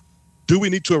 Yes. Do we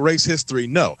need to erase history?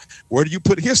 No. Where do you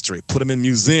put history? Put them in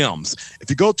museums. If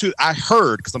you go to, I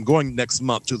heard, because I'm going next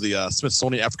month to the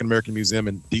Smithsonian African American Museum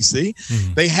in D.C.,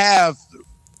 they have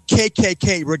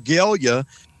KKK regalia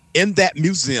in that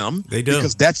museum. They do,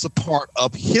 because that's a part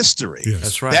of history. Yes.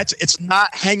 That's right. It's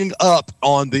not hanging up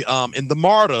on the in the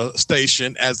MARTA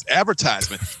station as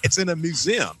advertisement. It's in a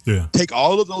museum. Yeah. Take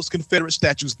all of those Confederate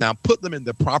statues down, put them in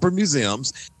the proper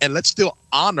museums, and let's still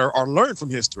honor or learn from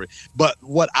history. But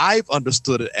what I've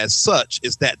understood it as such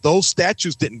is that those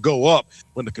statues didn't go up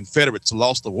when the Confederates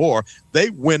lost the war. They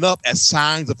went up as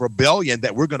signs of rebellion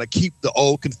that we're going to keep the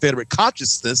old Confederate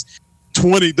consciousness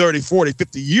 20, 30, 40,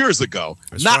 50 years ago.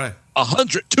 That's not right.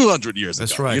 100, 200 years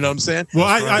That's ago. right. You know what I'm saying? Well,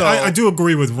 I do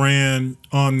agree with Rand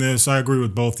on this. I agree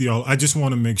with both of y'all. I just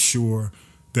want to make sure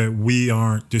that we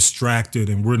aren't distracted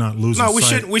and we're not losing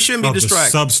sight we shouldn't be distracted.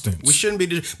 The substance. We shouldn't be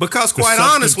because quite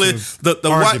honestly,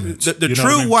 the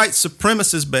true white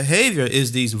supremacist behavior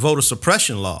is these voter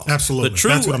suppression laws. Absolutely.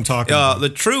 That's what I'm talking about. The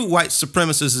true white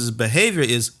supremacist behavior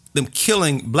is them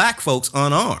killing black folks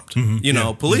unarmed.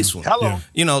 Policemen. Hello.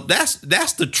 You know, that's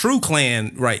the true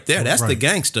Klan right there. That's the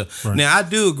gangster. Right. Now, I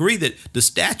do agree that the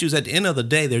statues at the end of the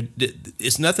day,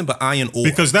 it's nothing but iron ore.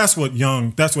 Because that's what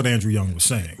Andrew Young was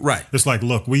saying. Right. It's like,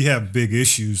 look, we have big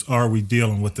issues. Are we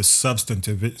dealing with the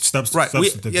substantive issues? My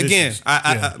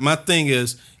thing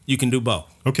is you can do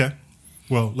both. Okay.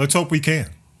 Well, let's hope we can.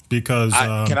 Because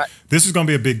this is going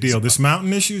to be a big deal. This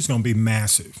mountain issue is going to be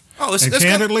massive. Oh, it's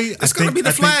going to be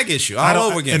the flag issue all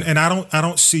over again. And I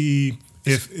don't see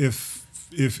if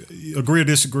agree or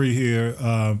disagree here.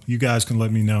 You guys can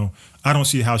let me know. I don't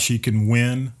see how she can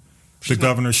win the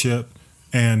governorship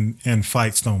and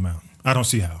fight Stone Mountain. I don't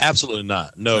see how. Absolutely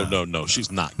not. No.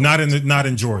 She's not. Not in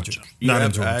Georgia. Not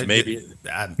in Georgia.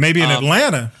 Maybe in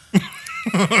Atlanta.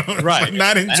 Right.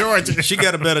 Not in Georgia. She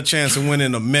got a better chance of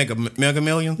winning a mega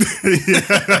million.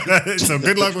 So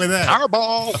good luck with that.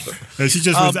 Powerball. She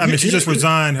just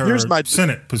resigned her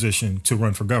Senate position to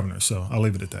run for governor. So I'll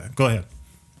leave it at that. Go ahead.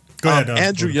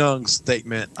 Andrew Young's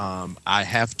statement, I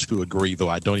have to agree, though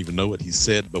I don't even know what he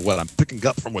said, but what I'm picking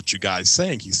up from what you guys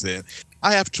saying, he said,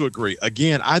 I have to agree.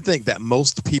 Again, I think that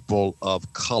most people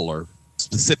of color,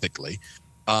 specifically,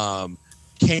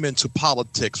 came into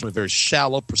politics from a very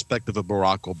shallow perspective of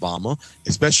Barack Obama,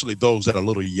 especially those that are a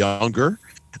little younger.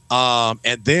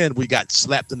 And then we got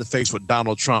slapped in the face with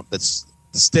Donald Trump that's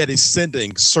steady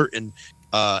sending certain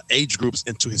age groups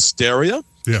into hysteria.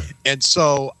 Yeah. And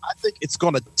so I think it's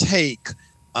going to take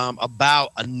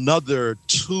about another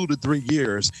 2 to 3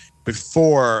 years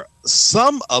before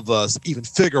some of us even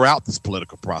figure out this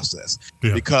political process,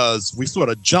 because we sort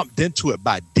of jumped into it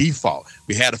by default.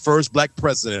 We had the first black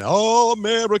president. Oh,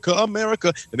 America,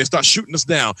 America. And they start shooting us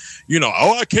down.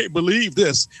 Oh, I can't believe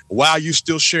this, while you're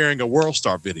still sharing a World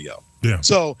Star video. Yeah.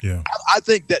 So I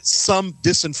think that some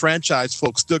disenfranchised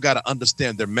folks still got to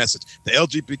understand their message. The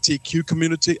LGBTQ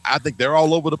community, I think they're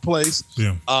all over the place.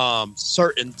 Yeah.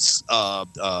 Certain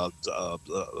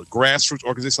grassroots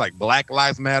organizations like Black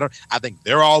Lives Matter, I think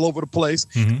they're all over the place.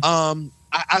 Mm-hmm.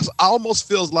 I almost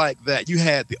feels like that you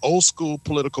had the old school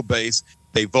political base.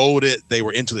 They voted, they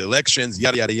were into the elections,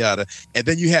 yada, yada, yada. And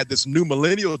then you had this new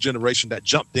millennial generation that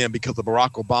jumped in because of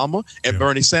Barack Obama and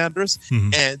Bernie Sanders.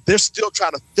 Mm-hmm. And they're still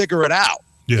trying to figure it out.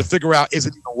 To figure out, is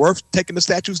it even worth taking the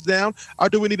statues down, or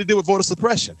do we need to deal with voter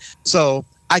suppression? So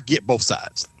I get both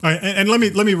sides. All right, and let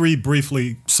me read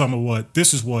briefly some of what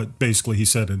basically he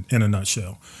said in a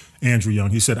nutshell. Andrew Young,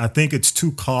 he said, I think it's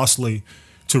too costly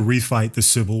to refight the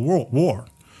Civil War.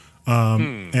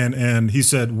 And he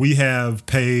said, we have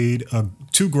paid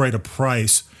too great a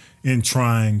price in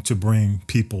trying to bring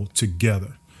people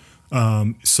together.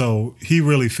 So he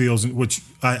really feels, which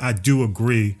I do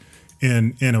agree,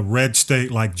 in a red state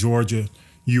like Georgia,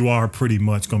 you are pretty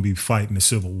much going to be fighting a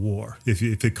civil war if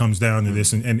it comes down to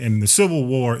this. And the civil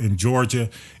war in Georgia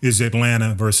is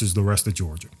Atlanta versus the rest of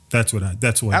Georgia. That's what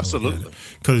absolutely,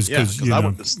 because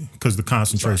the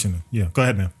concentration. Yeah, go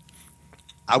ahead, man.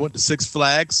 I went to Six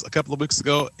Flags a couple of weeks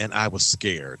ago, and I was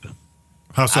scared.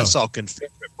 How so? I saw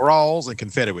Confederate brawls and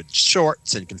Confederate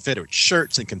shorts and Confederate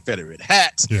shirts and Confederate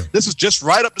hats. Yeah. This is just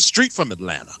right up the street from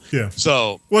Atlanta. Yeah.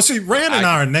 So, well, see, Rand and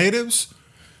I are natives,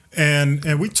 and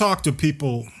we talk to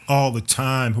people all the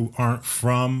time who aren't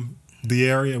from the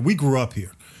area. We grew up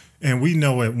here. And we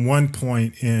know at one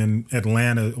point in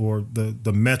Atlanta or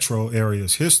the metro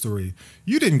area's history,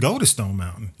 you didn't go to Stone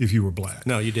Mountain if you were black.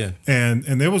 No, you did. And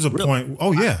there was a point.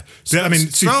 Oh yeah. I mean,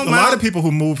 see, a lot of people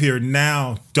who move here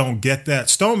now don't get that.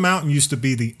 Stone Mountain used to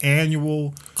be the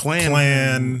annual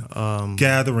Klan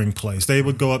gathering place. They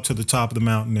would go up to the top of the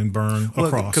mountain and burn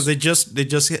across. Because they just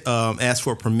asked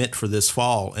for a permit for this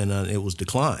fall, and it was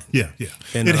declined. Yeah.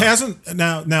 And it hasn't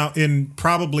now in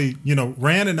probably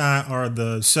Rand and I are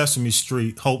the Sesame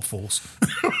Street hopefuls.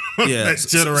 Yeah, that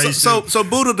generation. So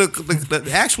Buddha,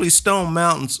 actually Stone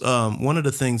Mountain's one of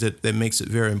the things that makes it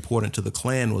very important to the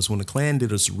Klan was when the Klan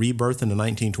did its rebirth in the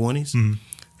 1920s. Mm-hmm.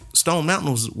 Stone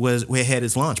Mountain was where it had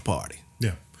its launch party.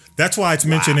 Yeah, that's why it's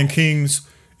mentioned in King's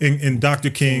in Dr.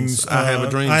 King's I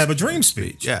Have a Dream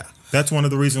speech. Yeah. That's one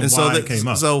of the reasons why it came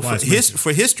up. So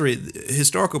for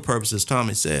historical purposes,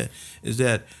 Tommy said, is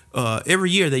that every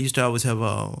year they used to always have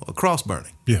a cross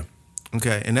burning. Yeah.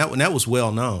 Okay, and that was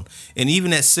well known. And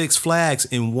even at Six Flags,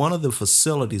 in one of the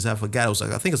facilities, I forgot,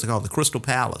 I think it's called the Crystal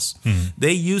Palace. Mm-hmm.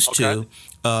 They used to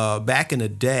back in the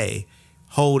day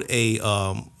hold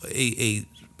a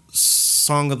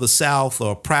Song of the South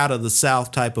or Proud of the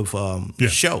South type of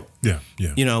show. Yeah.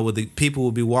 Where the people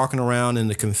would be walking around in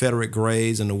the Confederate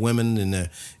grays and the women in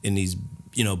these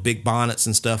big bonnets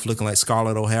and stuff, looking like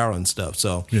Scarlett O'Hara and stuff.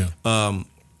 So so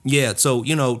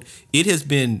it has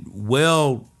been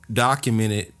well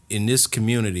documented in this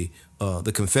community,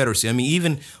 the Confederacy. I mean,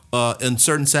 even in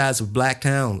certain sides of black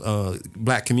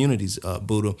communities,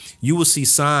 Buddha, you will see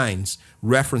signs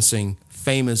referencing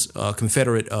famous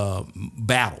Confederate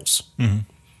battles. Mm-hmm.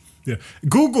 Yeah.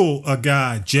 Google a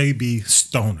guy, J.B.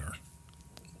 Stoner,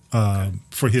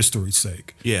 for history's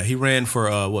sake. Yeah, he ran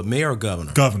for mayor or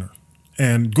governor? Governor.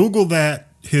 And Google that.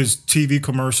 His TV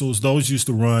commercials, those used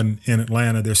to run in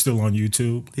Atlanta. They're still on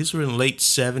YouTube. These were in late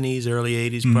 70s, early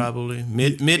 80s, probably.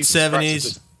 Mid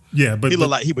 70s. Yeah, but he looked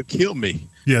like he would kill me.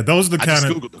 Yeah, those are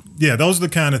the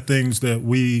kind of things that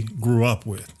we grew up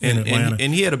with in Atlanta.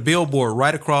 And he had a billboard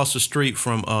right across the street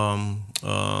from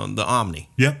the Omni.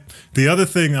 Yep. The other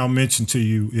thing I'll mention to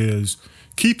you is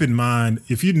keep in mind,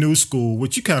 if you're new school,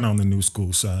 which you kind of on the new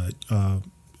school side,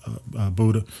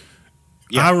 Buddha.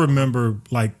 Yeah. I remember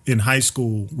like in high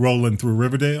school rolling through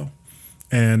Riverdale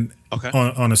and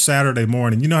on a Saturday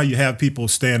morning, you know how you have people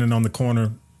standing on the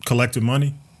corner collecting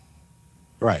money?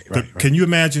 Right. Can you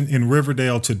imagine in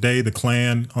Riverdale today, the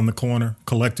Klan on the corner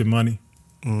collecting money?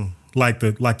 Like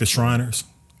the Shriners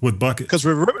with buckets? Because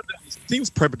Riverdale seems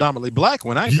predominantly black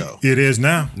when I go. It is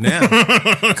now.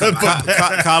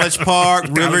 College Park,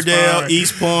 Riverdale,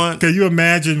 East Point. Can you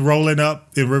imagine rolling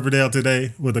up in Riverdale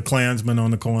today with a Klansman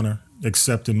on the corner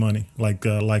accepting money like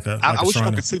a I wish Shriner?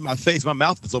 I could see my face. My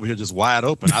mouth is over here just wide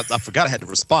open. I forgot I had to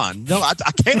respond. No, I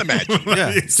can't imagine.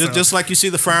 Yeah, just like you see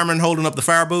the firemen holding up the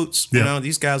fire boots. Yeah. You know,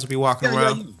 these guys will be walking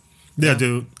around. Yeah,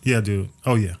 dude.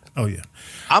 Oh yeah.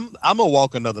 I'm gonna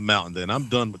walk another mountain. Then I'm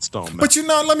done with Stone Mountain.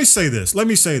 But let me say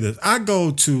this. I go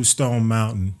to Stone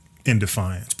Mountain in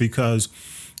defiance because,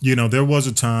 there was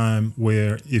a time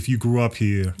where if you grew up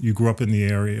here, you grew up in the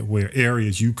area where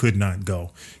areas you could not go.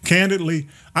 Candidly,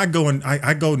 I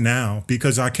go now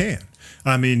because I can.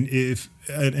 I mean,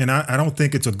 I don't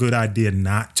think it's a good idea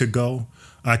not to go.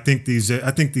 I think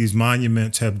these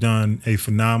monuments have done a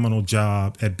phenomenal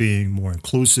job at being more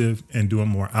inclusive and doing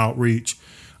more outreach.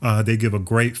 They give a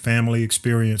great family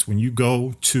experience. When you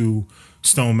go to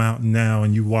Stone Mountain now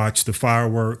and you watch the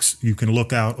fireworks, you can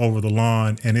look out over the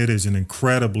lawn and it is an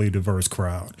incredibly diverse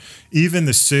crowd. Even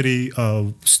the city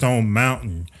of Stone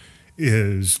Mountain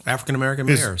is African-American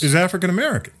mayors. Is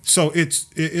African-American. So it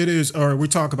is, or we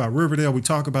talk about Riverdale, we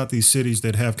talk about these cities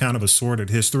that have kind of a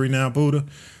sordid history now, Buddha.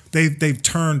 They've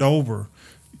turned over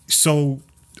so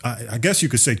I guess you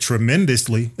could say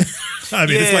tremendously. I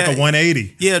mean, it's like a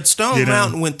 180. Yeah, Stone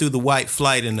Mountain went through the white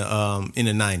flight in the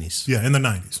 90s. Yeah, in the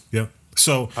 90s. Yeah.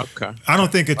 So I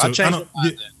don't think it's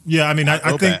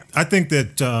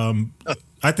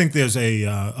I think there's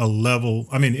a level.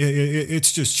 I mean,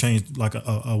 it's just changed like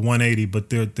a 180. But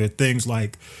there are things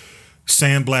like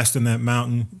sandblasting that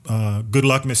mountain. Good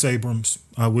luck, Miss Abrams.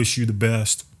 I wish you the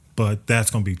best, but that's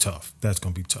gonna be tough.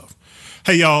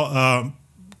 Hey, y'all,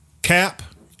 Cap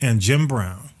and Jim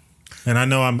Brown. And I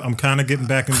know I'm kind of getting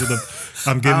back into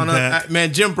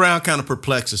man, Jim Brown kind of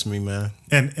perplexes me, man.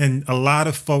 And a lot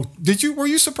of folks, were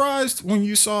you surprised when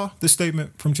you saw the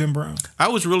statement from Jim Brown? I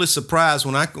was really surprised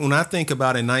when I think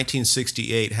about in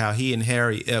 1968 how he and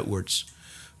Harry Edwards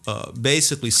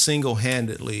basically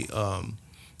single-handedly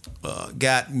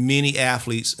got many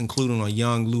athletes, including a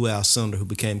young Lou Alcindor who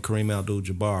became Kareem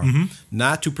Abdul-Jabbar,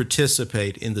 not to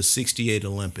participate in the 68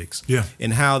 Olympics. Yeah.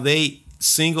 And how they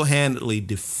single-handedly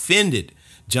defended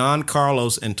John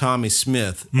Carlos and Tommy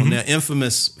Smith on their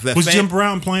infamous... Jim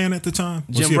Brown playing at the time?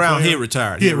 Jim Brown, he had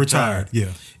retired. He had retired, yeah.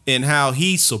 And how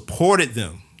he supported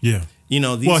them. Yeah. He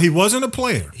wasn't a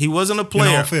player. He wasn't a player.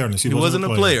 In all fairness, he wasn't a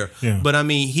player. Yeah. But I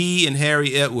mean, he and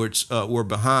Harry Edwards were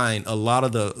behind a lot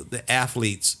of the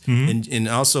athletes, and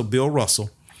also Bill Russell.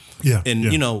 Yeah. And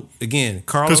again,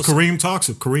 Carlos. Because Kareem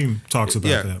talks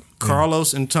about that.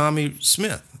 Carlos and Tommy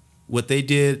Smith, what they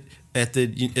did at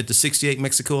the 68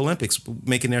 Mexico Olympics,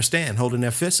 making their stand, holding their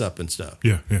fists up and stuff.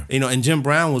 Yeah. And Jim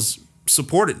Brown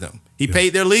supported them. He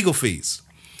paid their legal fees.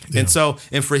 Yeah.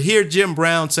 And for Jim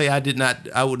Brown say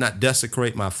I would not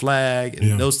desecrate my flag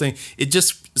and those things,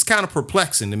 it's kind of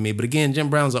perplexing to me. But again, Jim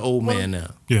Brown's an old man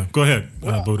now. Yeah, go ahead,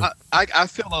 Buddha. I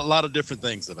feel a lot of different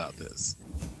things about this.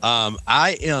 My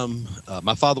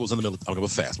father was in the military. I'll go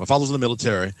fast. My father was in the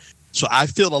military. So I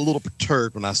feel a little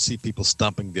perturbed when I see people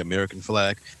stomping the American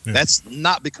flag. Yeah. That's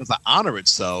not because I honor it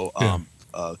so.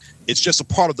 It's just a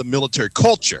part of the military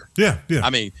culture. Yeah. I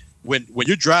mean, when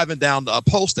you're driving down a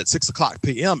post at 6:00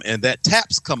 p.m. and that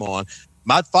taps come on,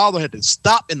 my father had to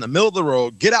stop in the middle of the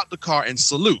road, get out the car, and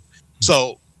salute.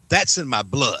 So that's in my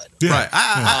blood. Yeah. Right.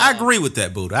 I agree with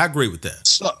that, Buddha. I agree with that.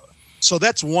 So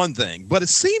that's one thing. But it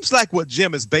seems like what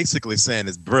Jim is basically saying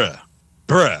is, bruh.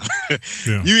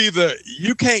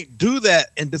 You can't do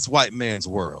that in this white man's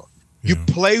world. You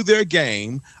play their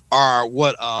game, or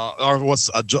what's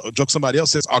a joke somebody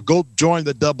else says, or go join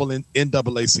the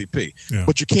NAACP. Yeah.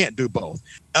 But you can't do both.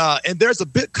 And there's a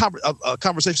bit of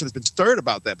conversation that's been stirred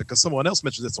about that because someone else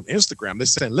mentioned this on Instagram. They're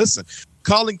saying, listen,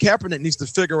 Colin Kaepernick needs to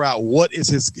figure out what is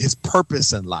his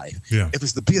purpose in life. Yeah. If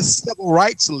it's to be a civil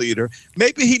rights leader,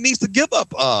 maybe he needs to give up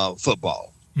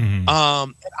football. Mm-hmm.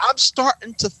 And I'm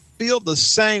starting to feel the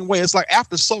same way. It's like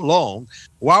after so long,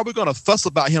 why are we going to fuss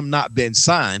about him not being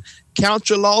signed? Count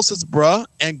your losses, bruh,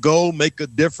 and go make a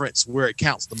difference where it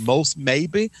counts the most,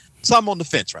 maybe. So I'm on the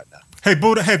fence right now. Hey,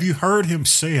 Buddha, have you heard him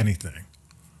say anything?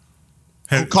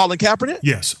 Colin Kaepernick?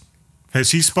 Yes. Has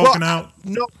he spoken out?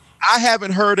 I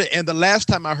haven't heard it, and the last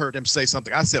time I heard him say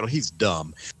something, I said, "Oh, he's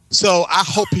dumb." So I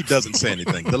hope he doesn't say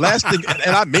anything. The last thing,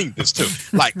 and I mean this too,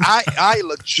 like I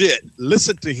legit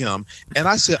listened to him, and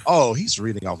I said, "Oh, he's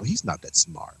reading off. He's not that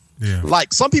smart." Yeah.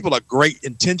 Like some people are great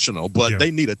intentional, but they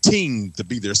need a team to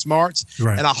be their smarts.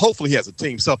 Right. And hopefully he has a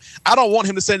team. So I don't want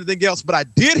him to say anything else, but I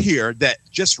did hear that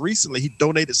just recently he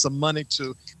donated some money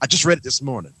to, I just read it this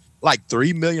morning, like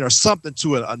 $3 million or something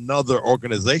to another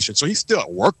organization. So he's still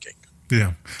working.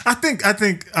 Yeah. I think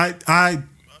I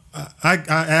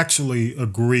actually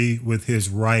agree with his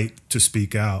right to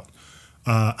speak out.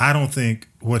 I don't think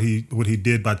what he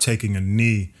did by taking a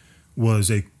knee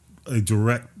was a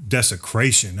direct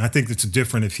desecration. I think it's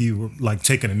different if he were like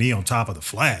taking a knee on top of the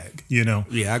flag, you know?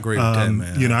 Yeah, I agree with that,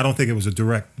 man. You know, I don't think it was a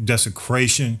direct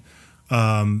desecration.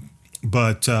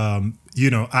 But you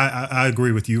know, I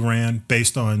agree with you, Rand,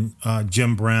 based on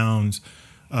Jim Brown's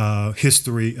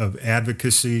history of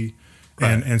advocacy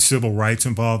and civil rights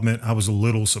involvement. I was a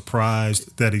little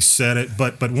surprised that he said it.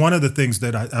 But one of the things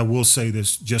that I will say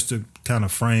this just to kind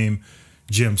of frame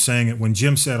Jim saying it, when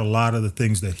Jim said a lot of the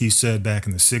things that he said back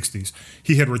in the 60s,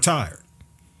 he had retired,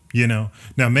 you know.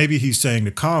 Now, maybe he's saying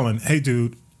to Colin, hey,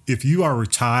 dude, if you are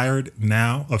retired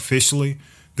now officially,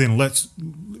 then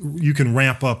you can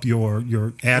ramp up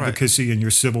your advocacy and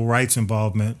your civil rights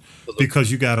involvement because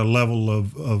you got a level of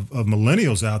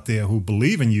millennials out there who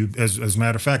believe in you. As a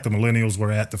matter of fact, the millennials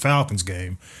were at the Falcons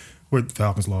game where the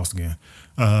Falcons lost again.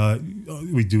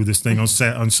 We do this thing on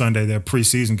Sunday, their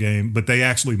preseason game, but they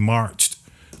actually marched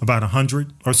about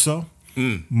 100 or so,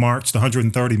 marched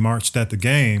 130 marched at the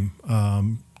game,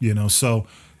 you know. So,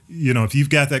 you know, if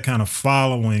you've got that kind of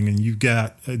following and you've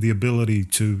got the ability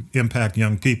to impact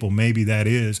young people, maybe that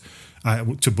is,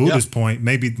 to Buddha's point,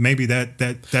 maybe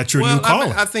that's your new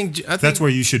calling. I think that's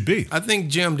where you should be. I think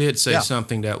Jim did say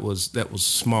something that was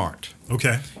smart.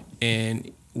 Okay.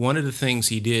 And one of the things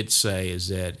he did say is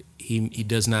that he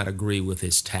does not agree with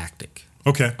his tactic.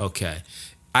 Okay.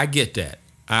 I get that.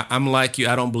 I'm like you.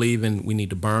 I don't believe we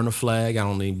need to burn a flag. I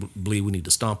don't believe we need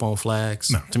to stomp on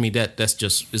flags. No. To me, that's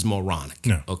just is moronic.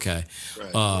 No. Okay.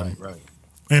 Right.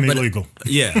 And illegal.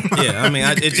 Yeah. I mean,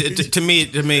 to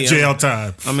me, jail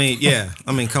time. I mean, yeah.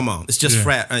 I mean, come on. It's just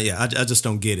frat. I just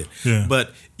don't get it. Yeah.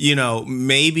 But you know,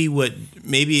 maybe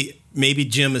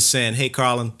Jim is saying, hey,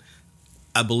 Carlin,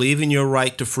 I believe in your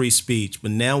right to free speech,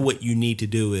 but now what you need to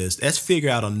do is let's figure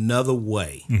out another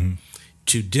way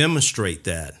to demonstrate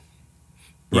that.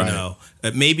 You know,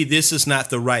 maybe this is not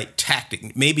the right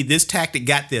tactic. Maybe this tactic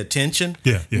got their attention.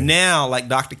 Yeah. Now, like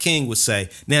Dr. King would say,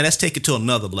 now let's take it to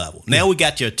another level. Now we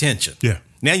got your attention. Yeah.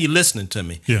 Now you're listening to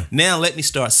me. Yeah. Now let me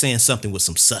start saying something with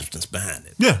some substance behind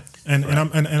it. Yeah. And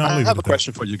I have a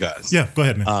question for you guys. Yeah, go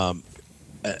ahead, man.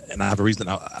 And I have a reason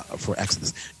for asking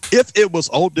this. If it was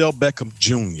Odell Beckham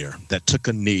Jr. that took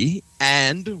a knee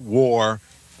and wore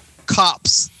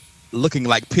cops looking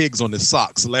like pigs on his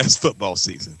socks last football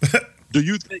season, do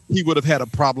you think he would have had a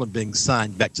problem being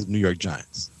signed back to the New York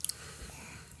Giants?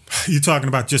 You talking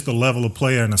about just the level of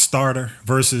player and a starter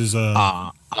versus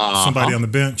somebody on the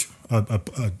bench,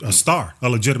 a star, a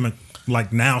legitimate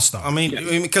now star. I mean,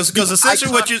 because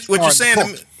essentially what you're saying to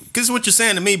me, because what you're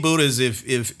saying to me, Buddha, is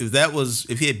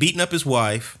if he had beaten up his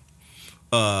wife,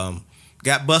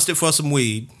 got busted for some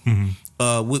weed.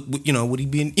 Would he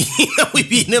be in, we'd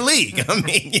be in the league? I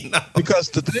mean, Because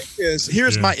the thing is,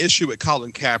 here's my issue with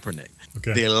Colin Kaepernick.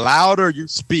 Okay. The louder you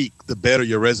speak, the better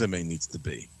your resume needs to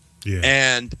be. Yeah.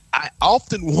 And I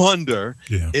often wonder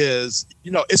is,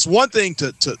 it's one thing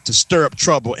to stir up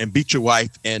trouble and beat your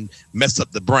wife and mess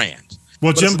up the brand.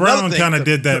 Well, Jim Brown kind of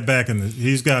did that back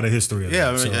he's got a history of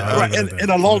that. Right. And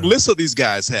a long list of these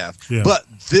guys have. Yeah. But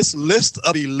this list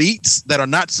of elites that are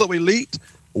not so elite,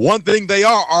 one thing they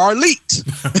are elite.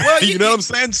 Well, you know what I'm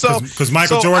saying? So because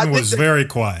Michael Jordan was very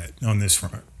quiet on this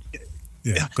front.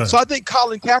 Yeah. So I think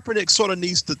Colin Kaepernick sort of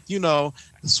needs to,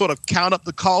 sort of count up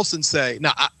the costs and say,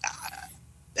 now,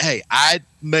 I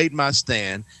made my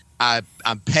stand.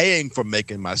 I'm paying for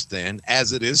making my stand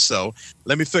as it is. So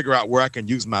let me figure out where I can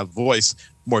use my voice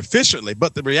more efficiently.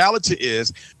 But the reality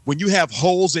is, when you have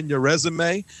holes in your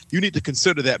resume, you need to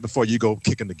consider that before you go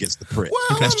kicking against the prick. Well,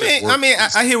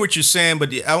 I hear what you're saying,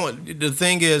 but the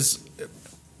thing is,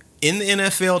 in the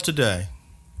NFL today,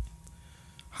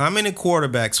 how many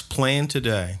quarterbacks playing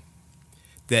today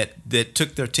that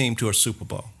took their team to a Super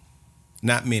Bowl?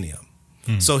 Not many of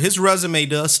them. So his resume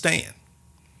does stand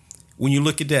when you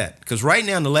look at that. Because right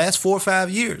now, in the last 4 or 5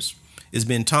 years, it's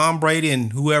been Tom Brady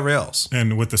and whoever else.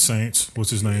 And with the Saints, what's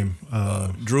his name?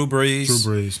 Drew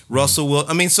Brees. Russell Wilson.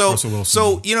 I mean, Russell Wilson.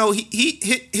 So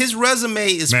his resume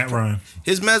is Matt Ryan.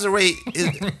 His resume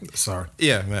is sorry.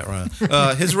 Yeah, Matt Ryan.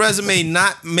 His resume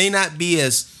may not be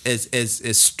as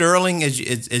sterling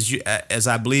as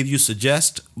I believe you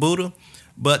suggest, Buddha,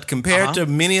 but compared to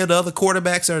many of the other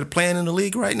quarterbacks that are playing in the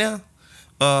league right now,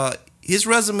 his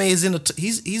resume is in the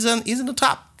he's in the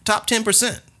top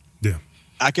 10%. Yeah.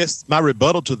 I guess my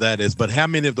rebuttal to that is, but how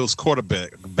many of those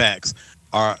quarterbacks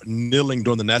are kneeling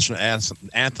during the national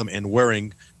anthem and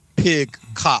wearing pig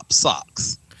cop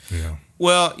socks? Yeah.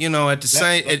 Well, at the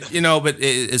same, but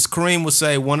as Kareem would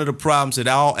say, one of the problems that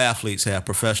all athletes have,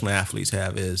 professional athletes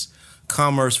have, is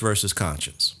commerce versus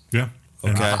conscience. Yeah.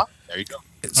 Okay. There you go.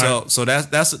 So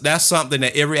that's something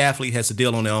that every athlete has to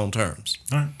deal on their own terms.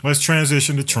 All right. Let's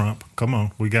transition to Trump. Come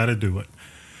on, we got to do it.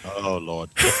 Oh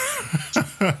Lord.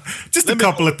 Just a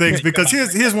couple of things, because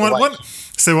here's one.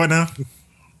 Say what now?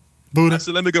 Buddha.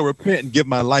 So let me go repent and give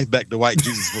my life back to white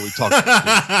Jesus when we talk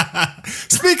about this.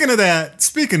 Speaking of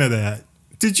that,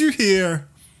 did you hear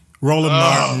Roland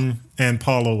Martin and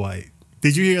Paula White?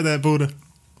 Did you hear that, Buddha?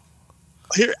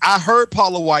 I heard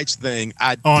Paula White's thing.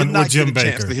 I did not get a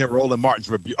chance to hear Roland Martin's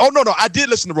rebuke. Oh, no. I did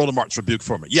listen to Roland Martin's rebuke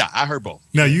for me. Yeah, I heard both.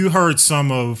 Now, you heard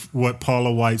some of what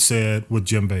Paula White said with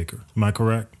Jim Baker. Am I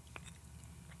correct?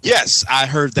 Yes, I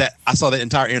heard that. I saw the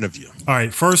entire interview. All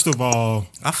right. First of all,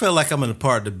 I feel like I'm in a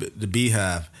part of the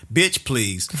Beehive. Bitch,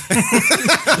 please.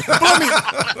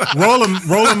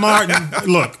 Roland Martin.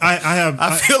 Look,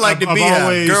 I feel like the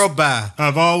Beehive. Girl, bye.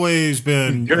 I've always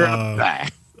been. Girl, bye.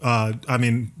 I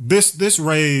mean, this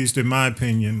raised, in my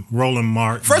opinion, Roland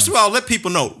Martin. First of all, let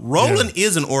people know Roland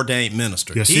is an ordained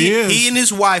minister. Yes, he is. He and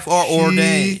his wife are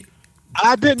ordained.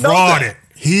 I didn't know that.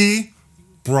 He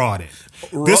brought it.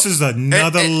 This is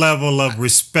another level of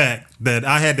respect that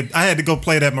I had to go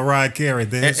play that Mariah Carey.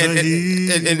 And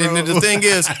the thing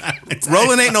is,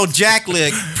 Roland ain't no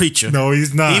jackleg preacher. No,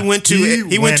 he's not. He went to a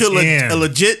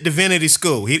legit divinity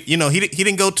school. He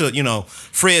didn't go to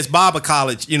Fred's Barber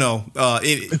College,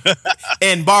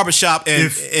 and barbershop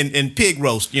and pig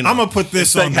roast. I'm gonna put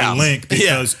this on the link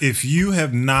because if you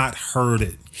have not heard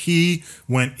it, he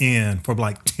went in for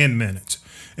like 10 minutes.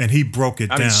 And he broke it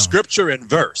down. Scripture and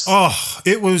verse. Oh,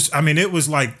 it was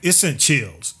like, it sent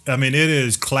chills. I mean, it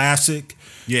is classic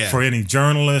for any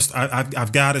journalist.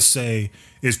 I've got to say,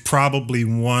 it's probably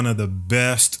one of the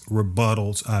best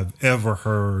rebuttals I've ever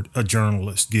heard a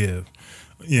journalist give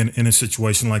in a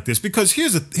situation like this. Because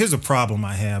here's a problem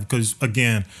I have. Because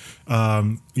again,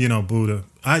 Buddha,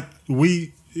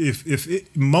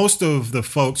 most of the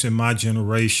folks in my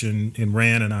generation, in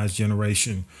Rand and I's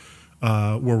generation,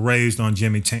 were raised on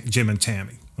Jim and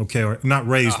Tammy, okay? Or not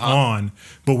raised on,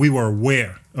 but we were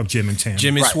aware of Jim and Tammy.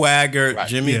 Jimmy Swaggart, right.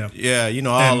 Jimmy, all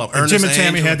of them. Jim and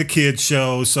Tammy had the kids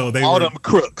show, so they all them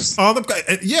crooks. All them,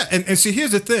 and see, here's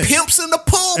the thing: pimps in the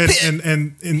pulpit,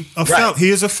 and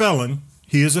he is a felon.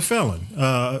 He is a felon.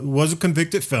 Was a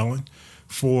convicted felon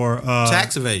for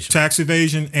tax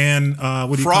evasion, and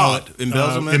fraud,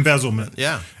 embezzlement.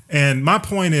 Yeah. And my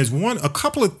point is, a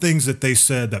couple of things that they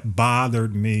said that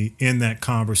bothered me in that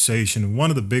conversation. And one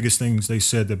of the biggest things they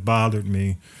said that bothered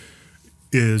me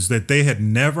is that they had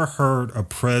never heard a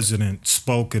president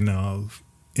spoken of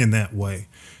in that way.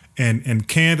 And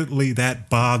candidly, that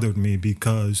bothered me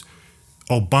because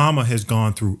Obama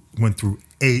went through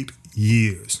 8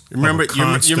 years. You remember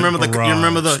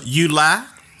the you lie?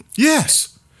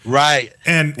 Yes. Right.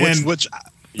 And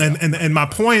my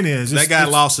point is, that guy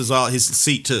lost his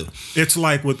seat too. It's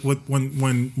like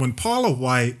when Paula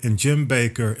White and Jim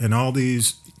Baker and all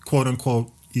these quote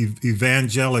unquote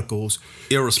evangelicals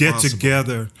get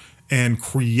together and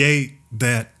create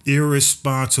that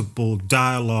irresponsible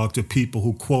dialogue to people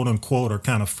who quote unquote are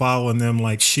kind of following them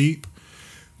like sheep,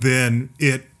 then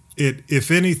it if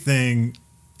anything,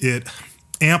 it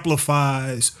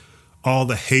amplifies all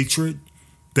the hatred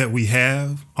that we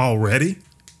have already.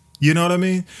 You know what I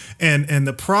mean? And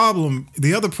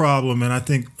the other problem, and I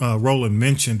think Roland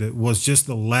mentioned it, was just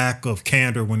the lack of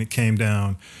candor when it came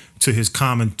down to his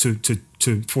to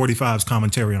 45's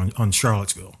commentary on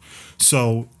Charlottesville.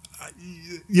 So,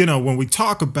 when we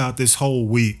talk about this whole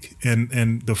week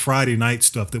and the Friday night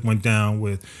stuff that went down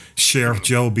with Sheriff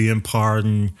Joe being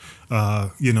pardoned,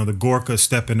 the Gorka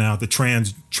stepping out, the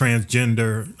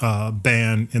transgender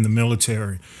ban in the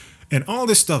military. And all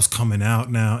this stuff's coming out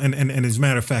now. And as a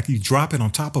matter of fact, you drop it on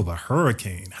top of a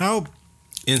hurricane. How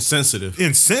insensitive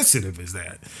is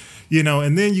that?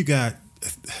 And then you got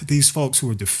these folks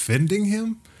who are defending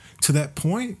him to that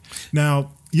point.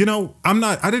 Now,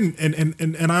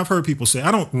 I've heard people say,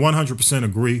 I don't 100%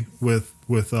 agree with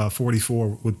with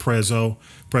 44 with President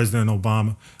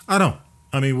Obama. I don't.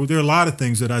 I mean, there are a lot of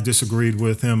things that I disagreed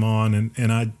with him on,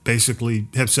 and I basically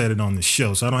have said it on the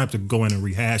show, so I don't have to go in and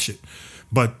rehash it.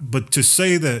 But to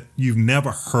say that you've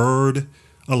never heard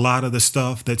a lot of the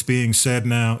stuff that's being said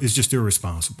now is just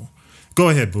irresponsible. Go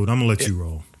ahead, Boot. I'm going to let you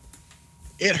roll.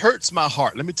 It hurts my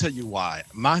heart. Let me tell you why.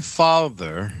 My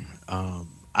father,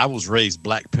 I was raised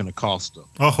Black Pentecostal.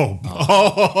 Boy.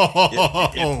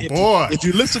 If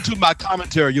you listen to my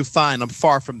commentary, you'll find I'm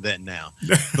far from that now.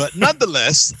 But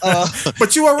nonetheless,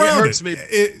 but you were around it. Hurts me.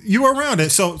 You were around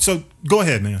it. So go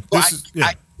ahead, man.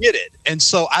 I get it. And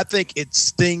so I think it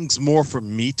stings more for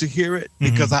me to hear it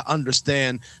because I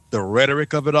understand the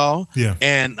rhetoric of it all. Yeah.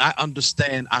 And I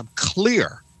understand I'm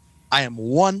clear. I am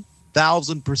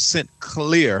 1,000%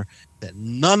 clear that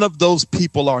none of those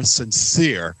people are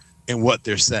sincere in what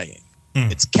they're saying.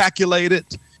 It's calculated.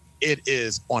 It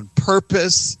is on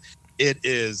purpose. It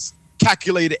is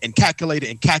calculated and calculated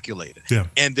and calculated. Yeah.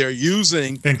 And they're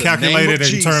using and the calculated name of in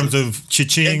Jesus. Terms of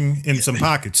cha-ching in some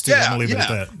pockets too. I'm gonna leave it at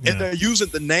that. Yeah. And they're using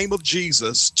the name of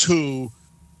Jesus to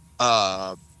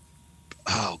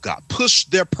push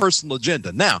their personal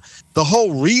agenda. Now, the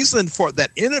whole reason for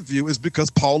that interview is because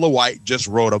Paula White just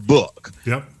wrote a book.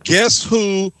 Yep. Guess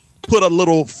who put a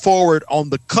little forward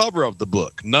on the cover of the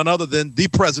book? None other than the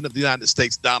President of the United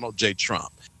States, Donald J.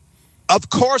 Trump. Of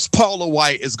course, Paula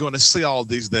White is going to say all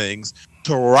these things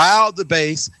to rile the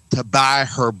base to buy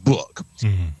her book.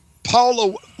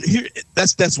 Paula,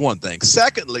 that's one thing.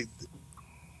 Secondly,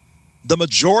 the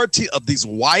majority of these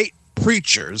white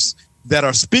preachers that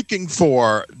are speaking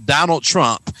for Donald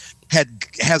Trump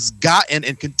has gotten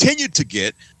and continued to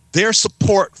get their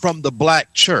support from the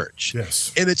Black church.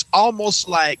 Yes. And it's almost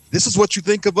like, this is what you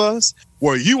think of us,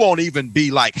 where you won't even be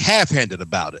like half-handed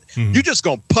about it. You're just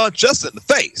going to punch us in the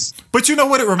face. But you know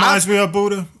what it reminds me of,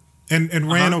 Buddha? And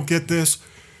Rand will get this.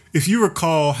 If you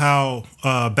recall how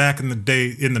back in the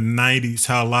day, in the 90s,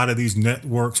 how a lot of these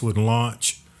networks would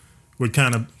launch with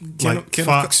kind of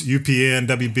Fox, UPN,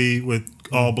 WB with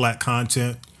all Black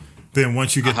content. Then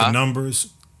once you get the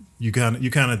numbers, you kind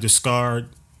of discard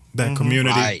that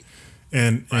community,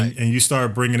 and you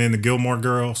start bringing in the Gilmore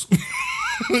Girls.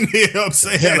 You know what I'm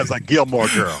saying? Hannah's a Gilmore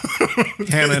girl.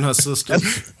 Hannah and her sister.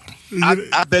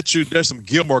 I bet you there's some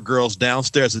Gilmore Girls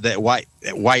downstairs at that white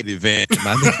event in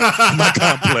my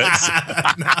complex.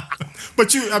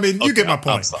 But you get my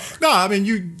point. No, I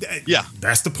mean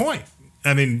that's the point.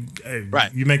 I mean,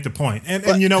 right. You make the point,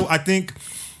 and you know, I think.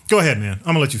 Go ahead, man.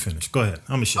 I'm gonna let you finish. Go ahead.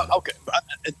 I'm gonna shut up. Okay,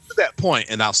 to that point,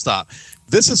 and I'll stop.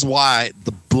 This is why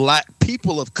the Black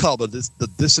people of color, the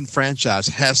disenfranchised,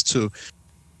 has to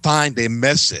find a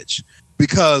message,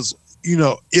 because you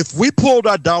know, if we pulled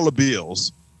our dollar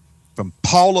bills from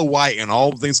Paula White and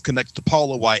all the things connected to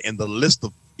Paula White and the list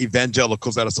of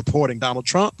evangelicals that are supporting Donald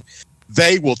Trump,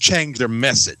 they will change their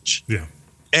message. Yeah.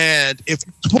 And if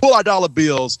we pull our dollar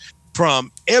bills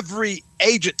from every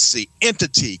agency,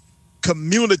 entity,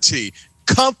 community,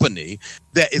 company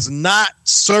that is not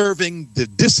serving the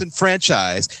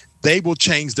disenfranchised, they will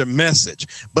change their message.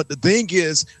 But the thing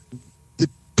is, the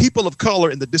people of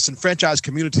color in the disenfranchised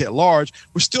community at large,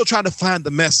 we're still trying to find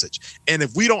the message. And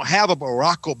if we don't have a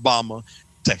Barack Obama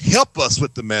to help us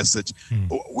with the message,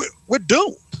 we're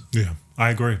doomed. Yeah,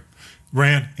 I agree.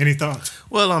 Rand, any thoughts?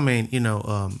 Well, I mean, you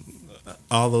know,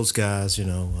 all those guys, you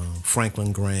know,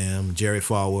 Franklin Graham, Jerry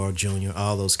Falwell Jr.,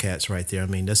 all those cats right there. I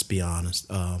mean, let's be honest.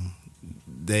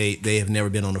 They have never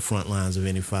been on the front lines of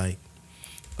any fight.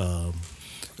 You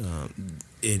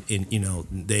know,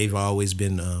 they've always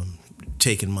been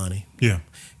taking money. Yeah.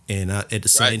 And at the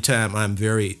same time, I'm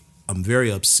very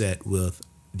upset with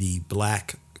the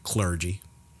Black clergy.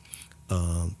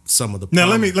 Some of the now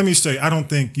let me say, I don't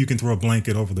think you can throw a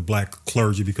blanket over the Black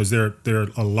clergy, because there are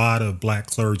a lot of Black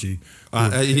clergy.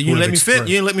 You let me finish.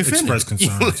 Express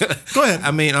concerns. Go ahead.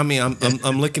 I mean,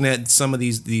 I'm looking at some of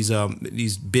these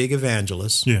big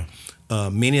evangelists. Yeah.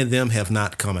 Many of them have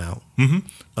not come out.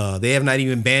 They have not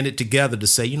even banded together to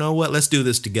say, you know what, let's do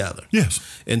this together. Yes.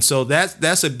 And so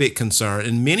that's a big concern.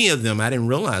 And many of them, I didn't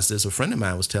realize this. A friend of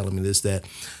mine was telling me this, that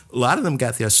a lot of them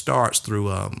got their starts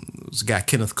through this guy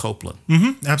Kenneth Copeland.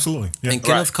 Absolutely. Yeah. And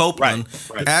Kenneth Copeland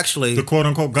actually, the quote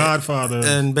unquote godfather.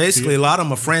 And basically, a lot of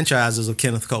them are franchises of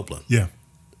Kenneth Copeland. Yeah.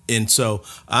 And so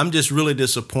I'm just really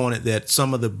disappointed that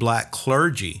some of the Black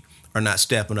clergy are not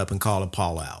stepping up and calling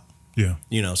Paul out. Yeah.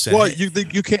 You know, saying, well,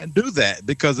 you can't do that,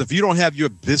 because if you don't have your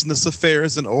business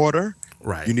affairs in order,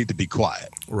 you need to be quiet.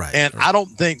 Right. And I don't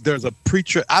think there's a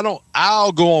preacher.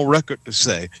 I'll go on record to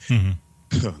say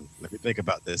Let me think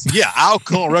about this. Yeah, I'll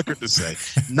go on record to say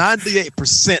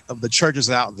 98% of the churches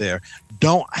out there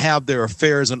don't have their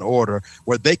affairs in order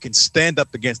where they can stand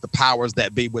up against the powers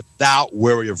that be without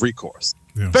worry of recourse,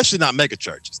 especially not mega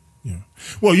churches. Yeah.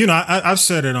 Well, I've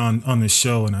said it on this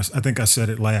show, and I think I said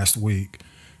it last week.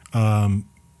 When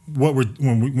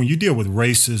you deal with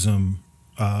racism,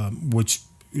 which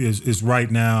is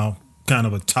right now kind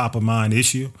of a top of mind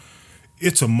issue,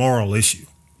 it's a moral issue.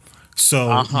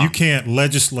 So you can't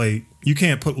legislate, you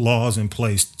can't put laws in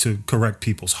place to correct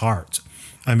people's hearts.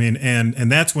 I mean,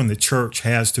 and that's when the church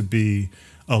has to be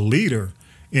a leader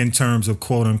in terms of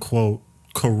quote unquote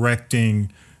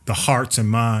correcting the hearts and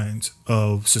minds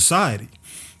of society.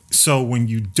 So when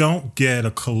you don't get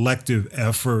a collective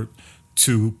effort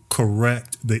to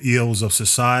correct the ills of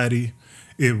society,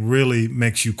 it really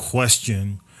makes you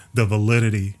question the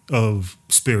validity of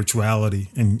spirituality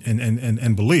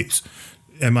and beliefs.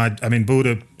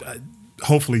 Buddha,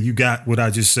 hopefully you got what I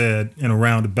just said in a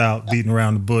roundabout, beating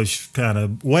around the bush kind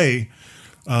of way,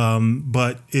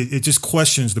 but it just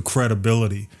questions the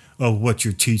credibility of what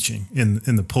you're teaching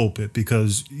in the pulpit,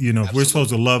 because, if we're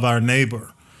supposed to love our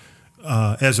neighbor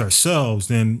as ourselves,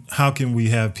 then how can we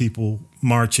have people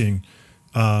marching,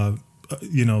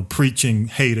 preaching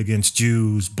hate against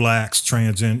Jews, blacks,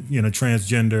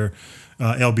 transgender,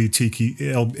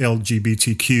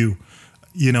 LGBTQ,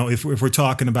 if we're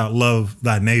talking about love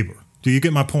thy neighbor. Do you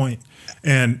get my point?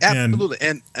 Absolutely.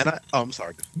 I'm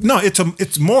sorry. No,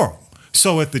 it's moral.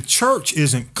 So if the church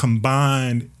isn't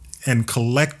combined and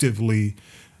collectively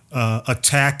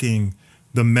attacking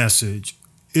the message,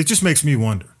 it just makes me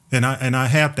wonder. And I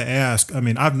have to ask,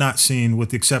 I've not seen,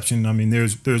 with the exception, there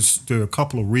are a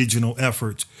couple of regional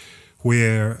efforts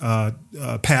where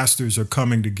pastors are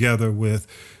coming together with,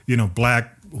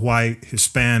 black, white,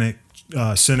 Hispanic,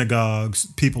 synagogues,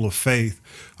 people of faith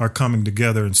are coming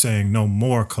together and saying, no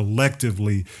more,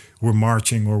 collectively we're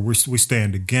marching, or we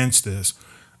stand against this.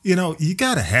 You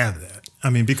got to have that.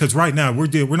 Because right now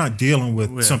we're not dealing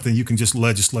with something you can just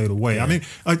legislate away. Yeah.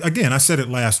 Again, I said it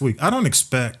last week. I don't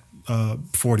expect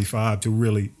 45 to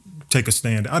really take a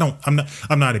stand.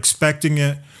 I'm not expecting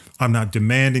it. I'm not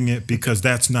demanding it, because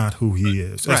that's not who he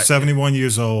is. At 71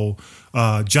 years old,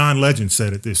 John Legend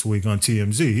said it this week on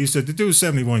TMZ. He said the dude's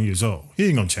 71 years old. He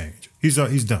ain't gonna change. He's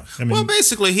done. Well,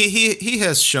 basically, he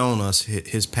has shown us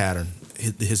his pattern,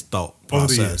 his thought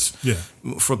process.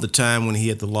 From the time when he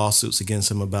had the lawsuits against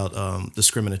him about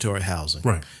discriminatory housing.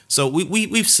 Right. So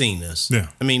we've seen this. Yeah.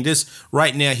 This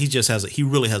right now, he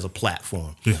really has a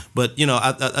platform. Yeah. But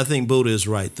I think Buddha is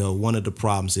right, though. One of the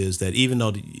problems is that even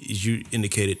though, as you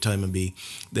indicated, Tim and B,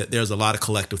 that there's a lot of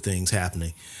collective things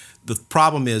happening, the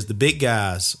problem is the big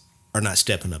guys are not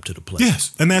stepping up to the plate.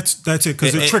 Yes, and that's it,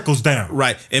 because it trickles down.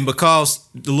 Right, and because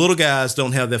the little guys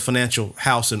don't have their financial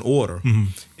house in order,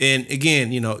 and again,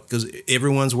 because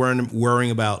everyone's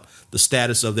worrying about the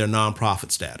status of their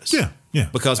nonprofit status. Yeah.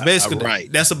 Because basically,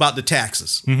 that's about the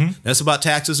taxes. That's about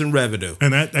taxes and revenue.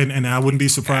 And I wouldn't be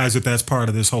surprised if that's part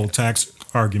of this whole tax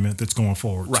argument that's going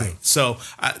forward. Right. Too.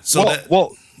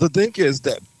 Well, the thing is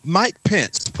that Mike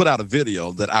Pence put out a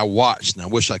video that I watched, and I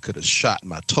wish I could have shot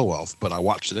my toe off, but I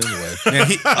watched it anyway.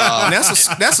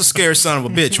 That's a scary son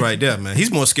of a bitch right there, man.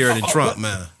 He's more scary than Trump,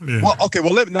 man. Yeah. Well, okay.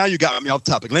 Well, now you got me off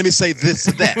topic. Let me say this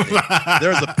to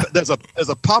that. There's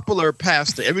a popular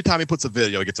pastor. Every time he puts a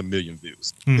video, he gets 1 million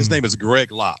views. His name is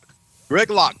Greg Locke. Greg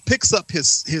Locke picks up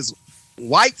his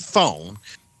white phone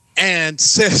and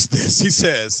says this. He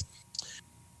says,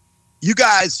 "You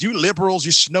guys, you liberals,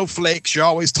 you snowflakes, you're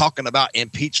always talking about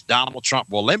impeach Donald Trump.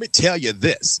 Well, let me tell you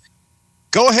this.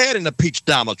 Go ahead and impeach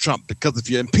Donald Trump, because if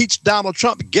you impeach Donald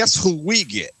Trump, guess who we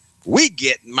get? We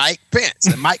get Mike Pence.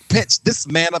 And Mike Pence, this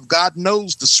man of God,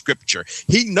 knows the scripture.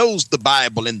 He knows the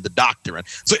Bible and the doctrine.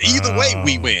 So either way,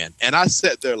 we win." And I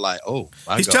sat there like, oh,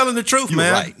 my He's God. telling the truth,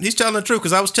 man. Right. He's telling the truth,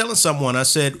 because I was telling someone, I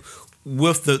said,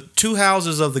 with the two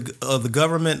houses of the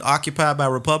government occupied by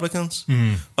Republicans,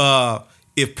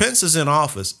 if Pence is in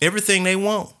office, everything they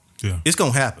want, it's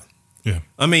gonna happen. Yeah.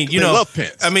 They love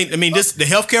Pence. This the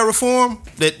healthcare reform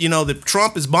that that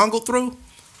Trump is bungled through.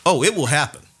 Oh, it will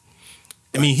happen.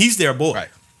 He's their boy. Right.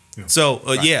 Yeah. So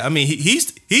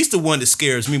he's the one that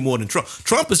scares me more than Trump.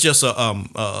 Trump is just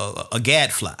a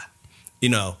gadfly. But you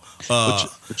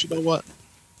know what?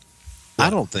 I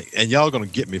don't think, and y'all are gonna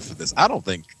get me for this, I don't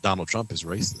think Donald Trump is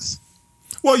racist.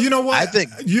 Well, you know what? I think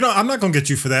I'm not going to get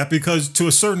you for that, because to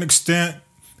a certain extent,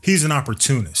 he's an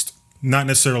opportunist, not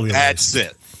necessarily a That's racist.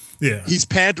 it. Yeah. He's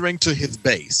pandering to his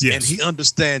base, Yes. and he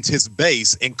understands his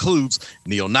base includes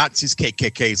neo-Nazis,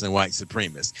 KKKs, and white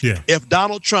supremacists. Yeah. If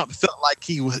Donald Trump felt like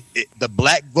the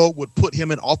black vote would put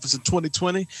him in office in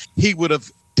 2020, he would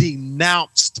have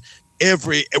denounced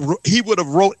he would have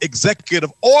wrote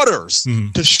executive orders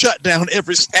to shut down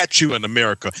every statue in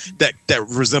America that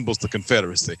resembles the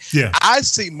Confederacy. Yeah. I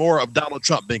see more of Donald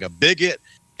Trump being a bigot,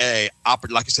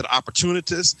 like you said,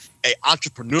 opportunist, a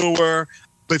entrepreneur,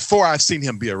 before I've seen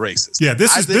him be a racist. Yeah,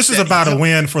 this is about a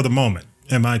win for the moment.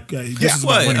 Am I? This is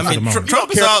about winning for the moment.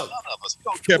 Trump is out. He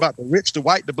don't care about the rich, the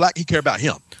white, the black. He care about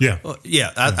him. Yeah.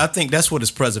 I think that's what his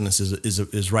presidency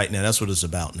is right now. That's what it's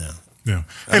about now. Yeah.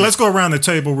 Hey, let's go around the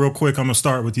table real quick. I'm gonna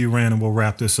start with you, Rand, and we'll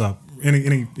wrap this up.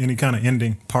 Any kind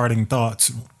of parting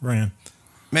thoughts, Rand?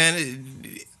 Man,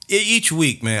 each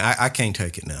week, man, I can't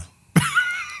take it now.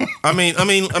 I mean,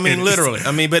 literally.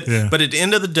 But at the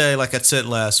end of the day, like I said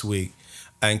last week,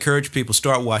 I encourage people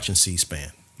start watching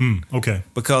C-SPAN. Okay.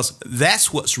 Because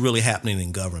that's what's really happening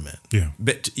in government. Yeah.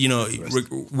 But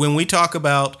when we're talking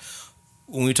about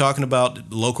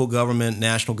local government,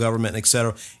 national government, et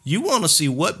cetera, you want to see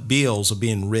what bills are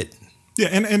being written. Yeah,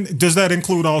 and does that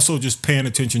include also just paying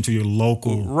attention to your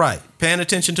local? Right, paying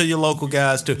attention to your local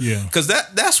guys too. Yeah, because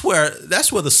that's where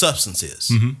the substance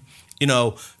is.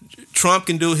 Mm-hmm. Trump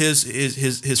can do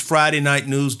his Friday night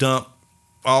news dump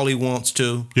all he wants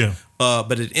to. Yeah.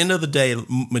 But at the end of the day,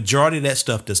 majority of that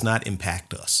stuff does not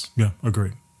impact us. Yeah,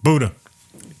 agreed. Buddha,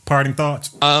 parting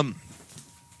thoughts? I'm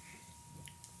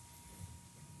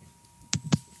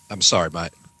sorry, my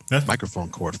microphone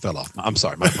cord fell off. I'm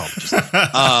sorry, my apologies.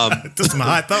 Just some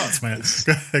high thoughts, man.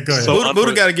 Go ahead. So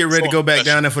Buddha got to get ready to go back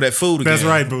down there for that food again. That's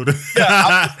right, Buddha.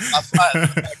 Yeah,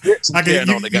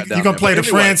 you gonna play the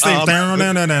France thing?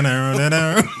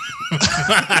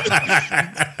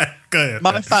 Go ahead.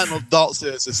 My final thoughts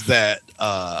is that,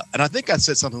 and I think I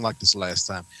said something like this last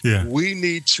time. Yeah. We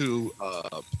need to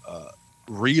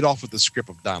read off of the script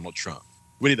of Donald Trump.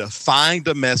 We need to find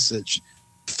a message,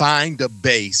 find a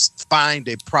base, find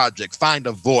a project, find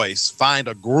a voice, find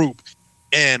a group,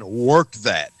 and work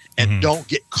that. And don't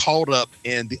get caught up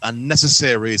in the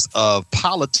unnecessaries of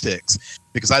politics,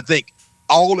 because I think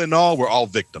all in all, we're all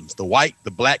victims. The white,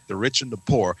 the black, the rich, and the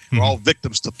poor. We're all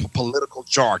victims to political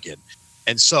jargon.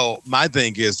 And so my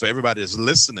thing is, for everybody that's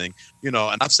listening, and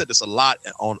I've said this a lot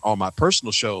on my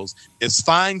personal shows, is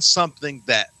find something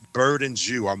that burdens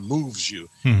you or moves you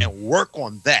and work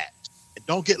on that. And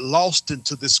don't get lost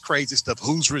into this crazy stuff.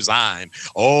 Who's resigned?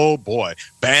 Oh boy,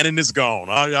 Bannon is gone.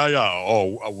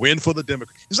 Oh, a win for the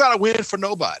Democrats. It's not a win for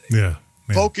nobody. Yeah.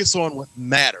 Focus on what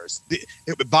matters.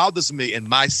 It bothers me in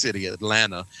my city,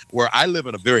 Atlanta, where I live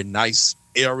in a very nice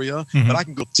area, but I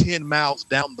can go 10 miles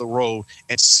down the road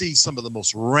and see some of the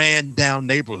most ran down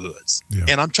neighborhoods. Yeah.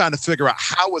 And I'm trying to figure out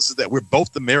how is it that we're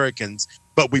both Americans,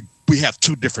 but we have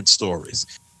two different stories.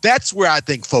 That's where I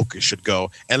think focus should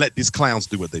go, and let these clowns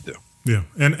do what they do. Yeah,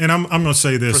 and I'm going to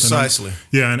say this precisely.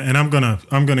 And I'm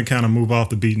gonna kind of move off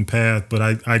the beaten path, but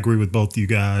I agree with both you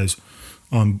guys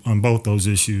on both those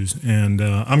issues, and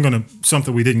I'm gonna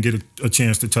something we didn't get a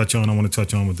chance to touch on. I want to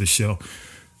touch on with this show.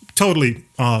 Totally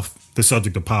off the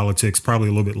subject of politics, probably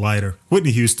a little bit lighter.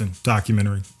 Whitney Houston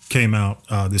documentary came out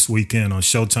this weekend on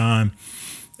Showtime,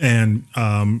 and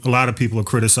a lot of people are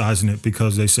criticizing it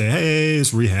because they say, hey,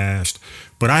 it's rehashed.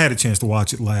 But I had a chance to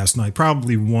watch it last night.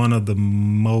 Probably one of the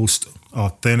most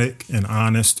authentic and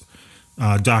honest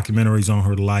documentaries on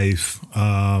her life.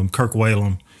 Kirk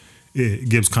Whalum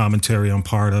gives commentary on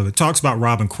part of it. Talks about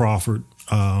Robin Crawford,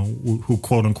 who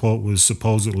quote unquote was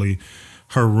supposedly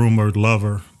her rumored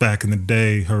lover back in the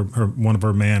day, her one of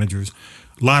her managers.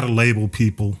 A lot of label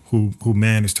people who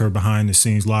managed her behind the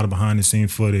scenes, a lot of behind the scene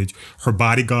footage. Her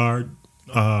bodyguard,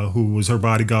 who was her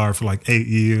bodyguard for like 8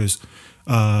 years,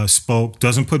 spoke.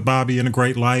 Doesn't put Bobby in a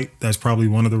great light. That's probably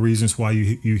one of the reasons why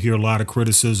you hear a lot of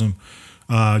criticism,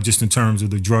 just in terms of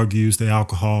the drug use, the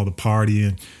alcohol, the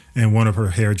partying. And one of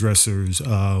her hairdressers,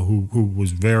 who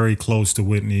was very close to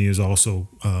Whitney, is also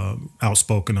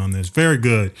outspoken on this. Very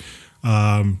good.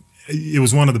 It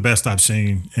was one of the best I've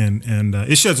seen, and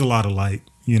it sheds a lot of light.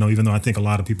 Even though I think a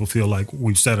lot of people feel like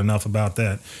we've said enough about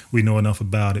that, we know enough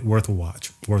about it. Worth a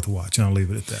watch, and I'll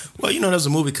leave it at that. Well, there's a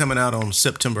movie coming out on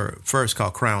September 1st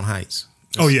called Crown Heights.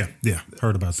 Yeah,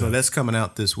 heard about that. So that's coming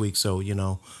out this week. So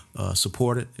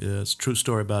support it. It's a true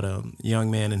story about a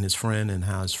young man and his friend, and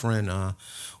how his friend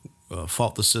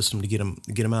fought the system to get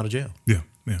him out of jail. Yeah.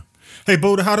 Hey,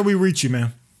 Buddha, how do we reach you,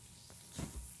 man?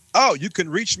 Oh, you can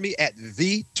reach me at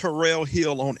V Terrell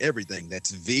Hill on everything.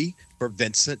 That's V for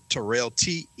Vincent, Terrell,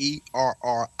 TerrillHill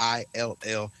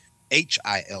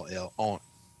on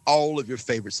all of your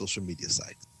favorite social media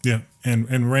sites. Yeah,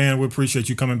 and Rand, we appreciate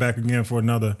you coming back again for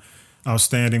another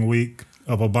outstanding week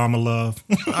of Obama love.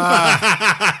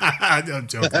 I'm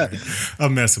joking.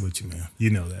 I'm messing with you, man. You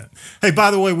know that. Hey, by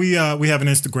the way, we have an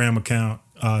Instagram account.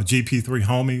 GP3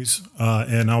 Homies,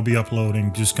 and I'll be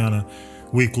uploading just kind of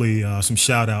weekly some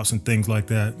shout outs and things like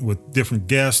that with different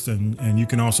guests, and you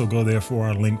can also go there for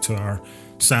our link to our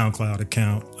SoundCloud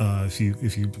account. If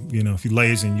you're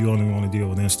lazy and you only want to deal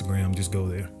with Instagram, just go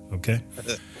there. Okay.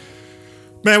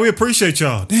 Man, we appreciate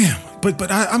y'all. Damn,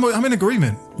 but I'm in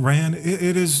agreement, Rand.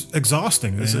 It is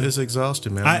exhausting, man. It's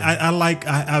exhausting, man.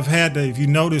 I've had to. If you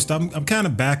noticed, I'm kind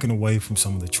of backing away from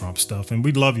some of the Trump stuff, and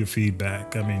we'd love your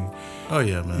feedback. I mean, oh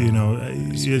yeah, man. You know,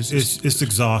 it's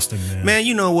exhausting, man. Man,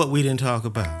 you know what we didn't talk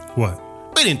about? What?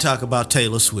 We didn't talk about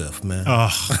Taylor Swift, man.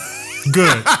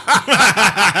 Good.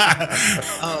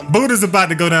 Buddha's about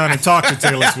to go down and talk to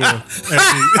Taylor Swift.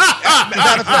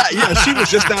 Matter of fact, she was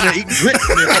just down there eating grits a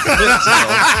couple minutes ago,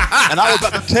 and I was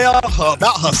about to tell her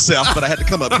about herself, but I had to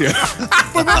come up here.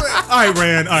 All right,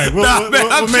 Rand. All right,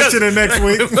 we'll mention it next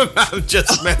week. I'm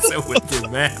just messing with you,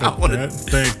 man.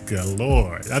 Thank the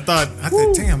Lord. I thought,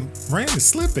 damn, Rand is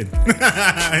slipping.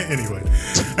 Anyway,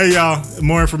 hey y'all,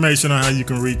 more information on how you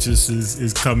can reach us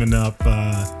is coming up.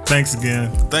 Thanks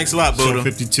again. Thanks a lot, Buddha. Show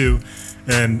 52.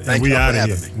 And we out of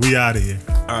here. We out of here.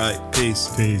 All right. Peace.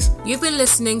 You've been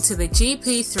listening to the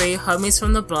GP3 Homies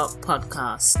from the Block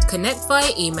podcast. Connect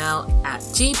via email at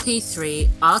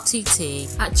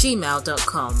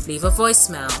gp3rtt@gmail.com. Leave a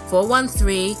voicemail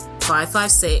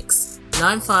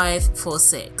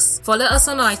 413-556-9546. Follow us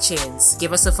on iTunes.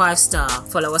 Give us a 5-star.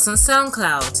 Follow us on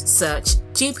SoundCloud. Search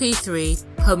GP3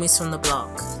 Homies from the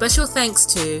Block. Special thanks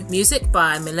to music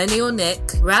by Millennial Nick,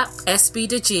 rap SB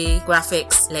to G,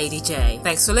 graphics Lady J.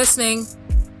 Thanks for listening.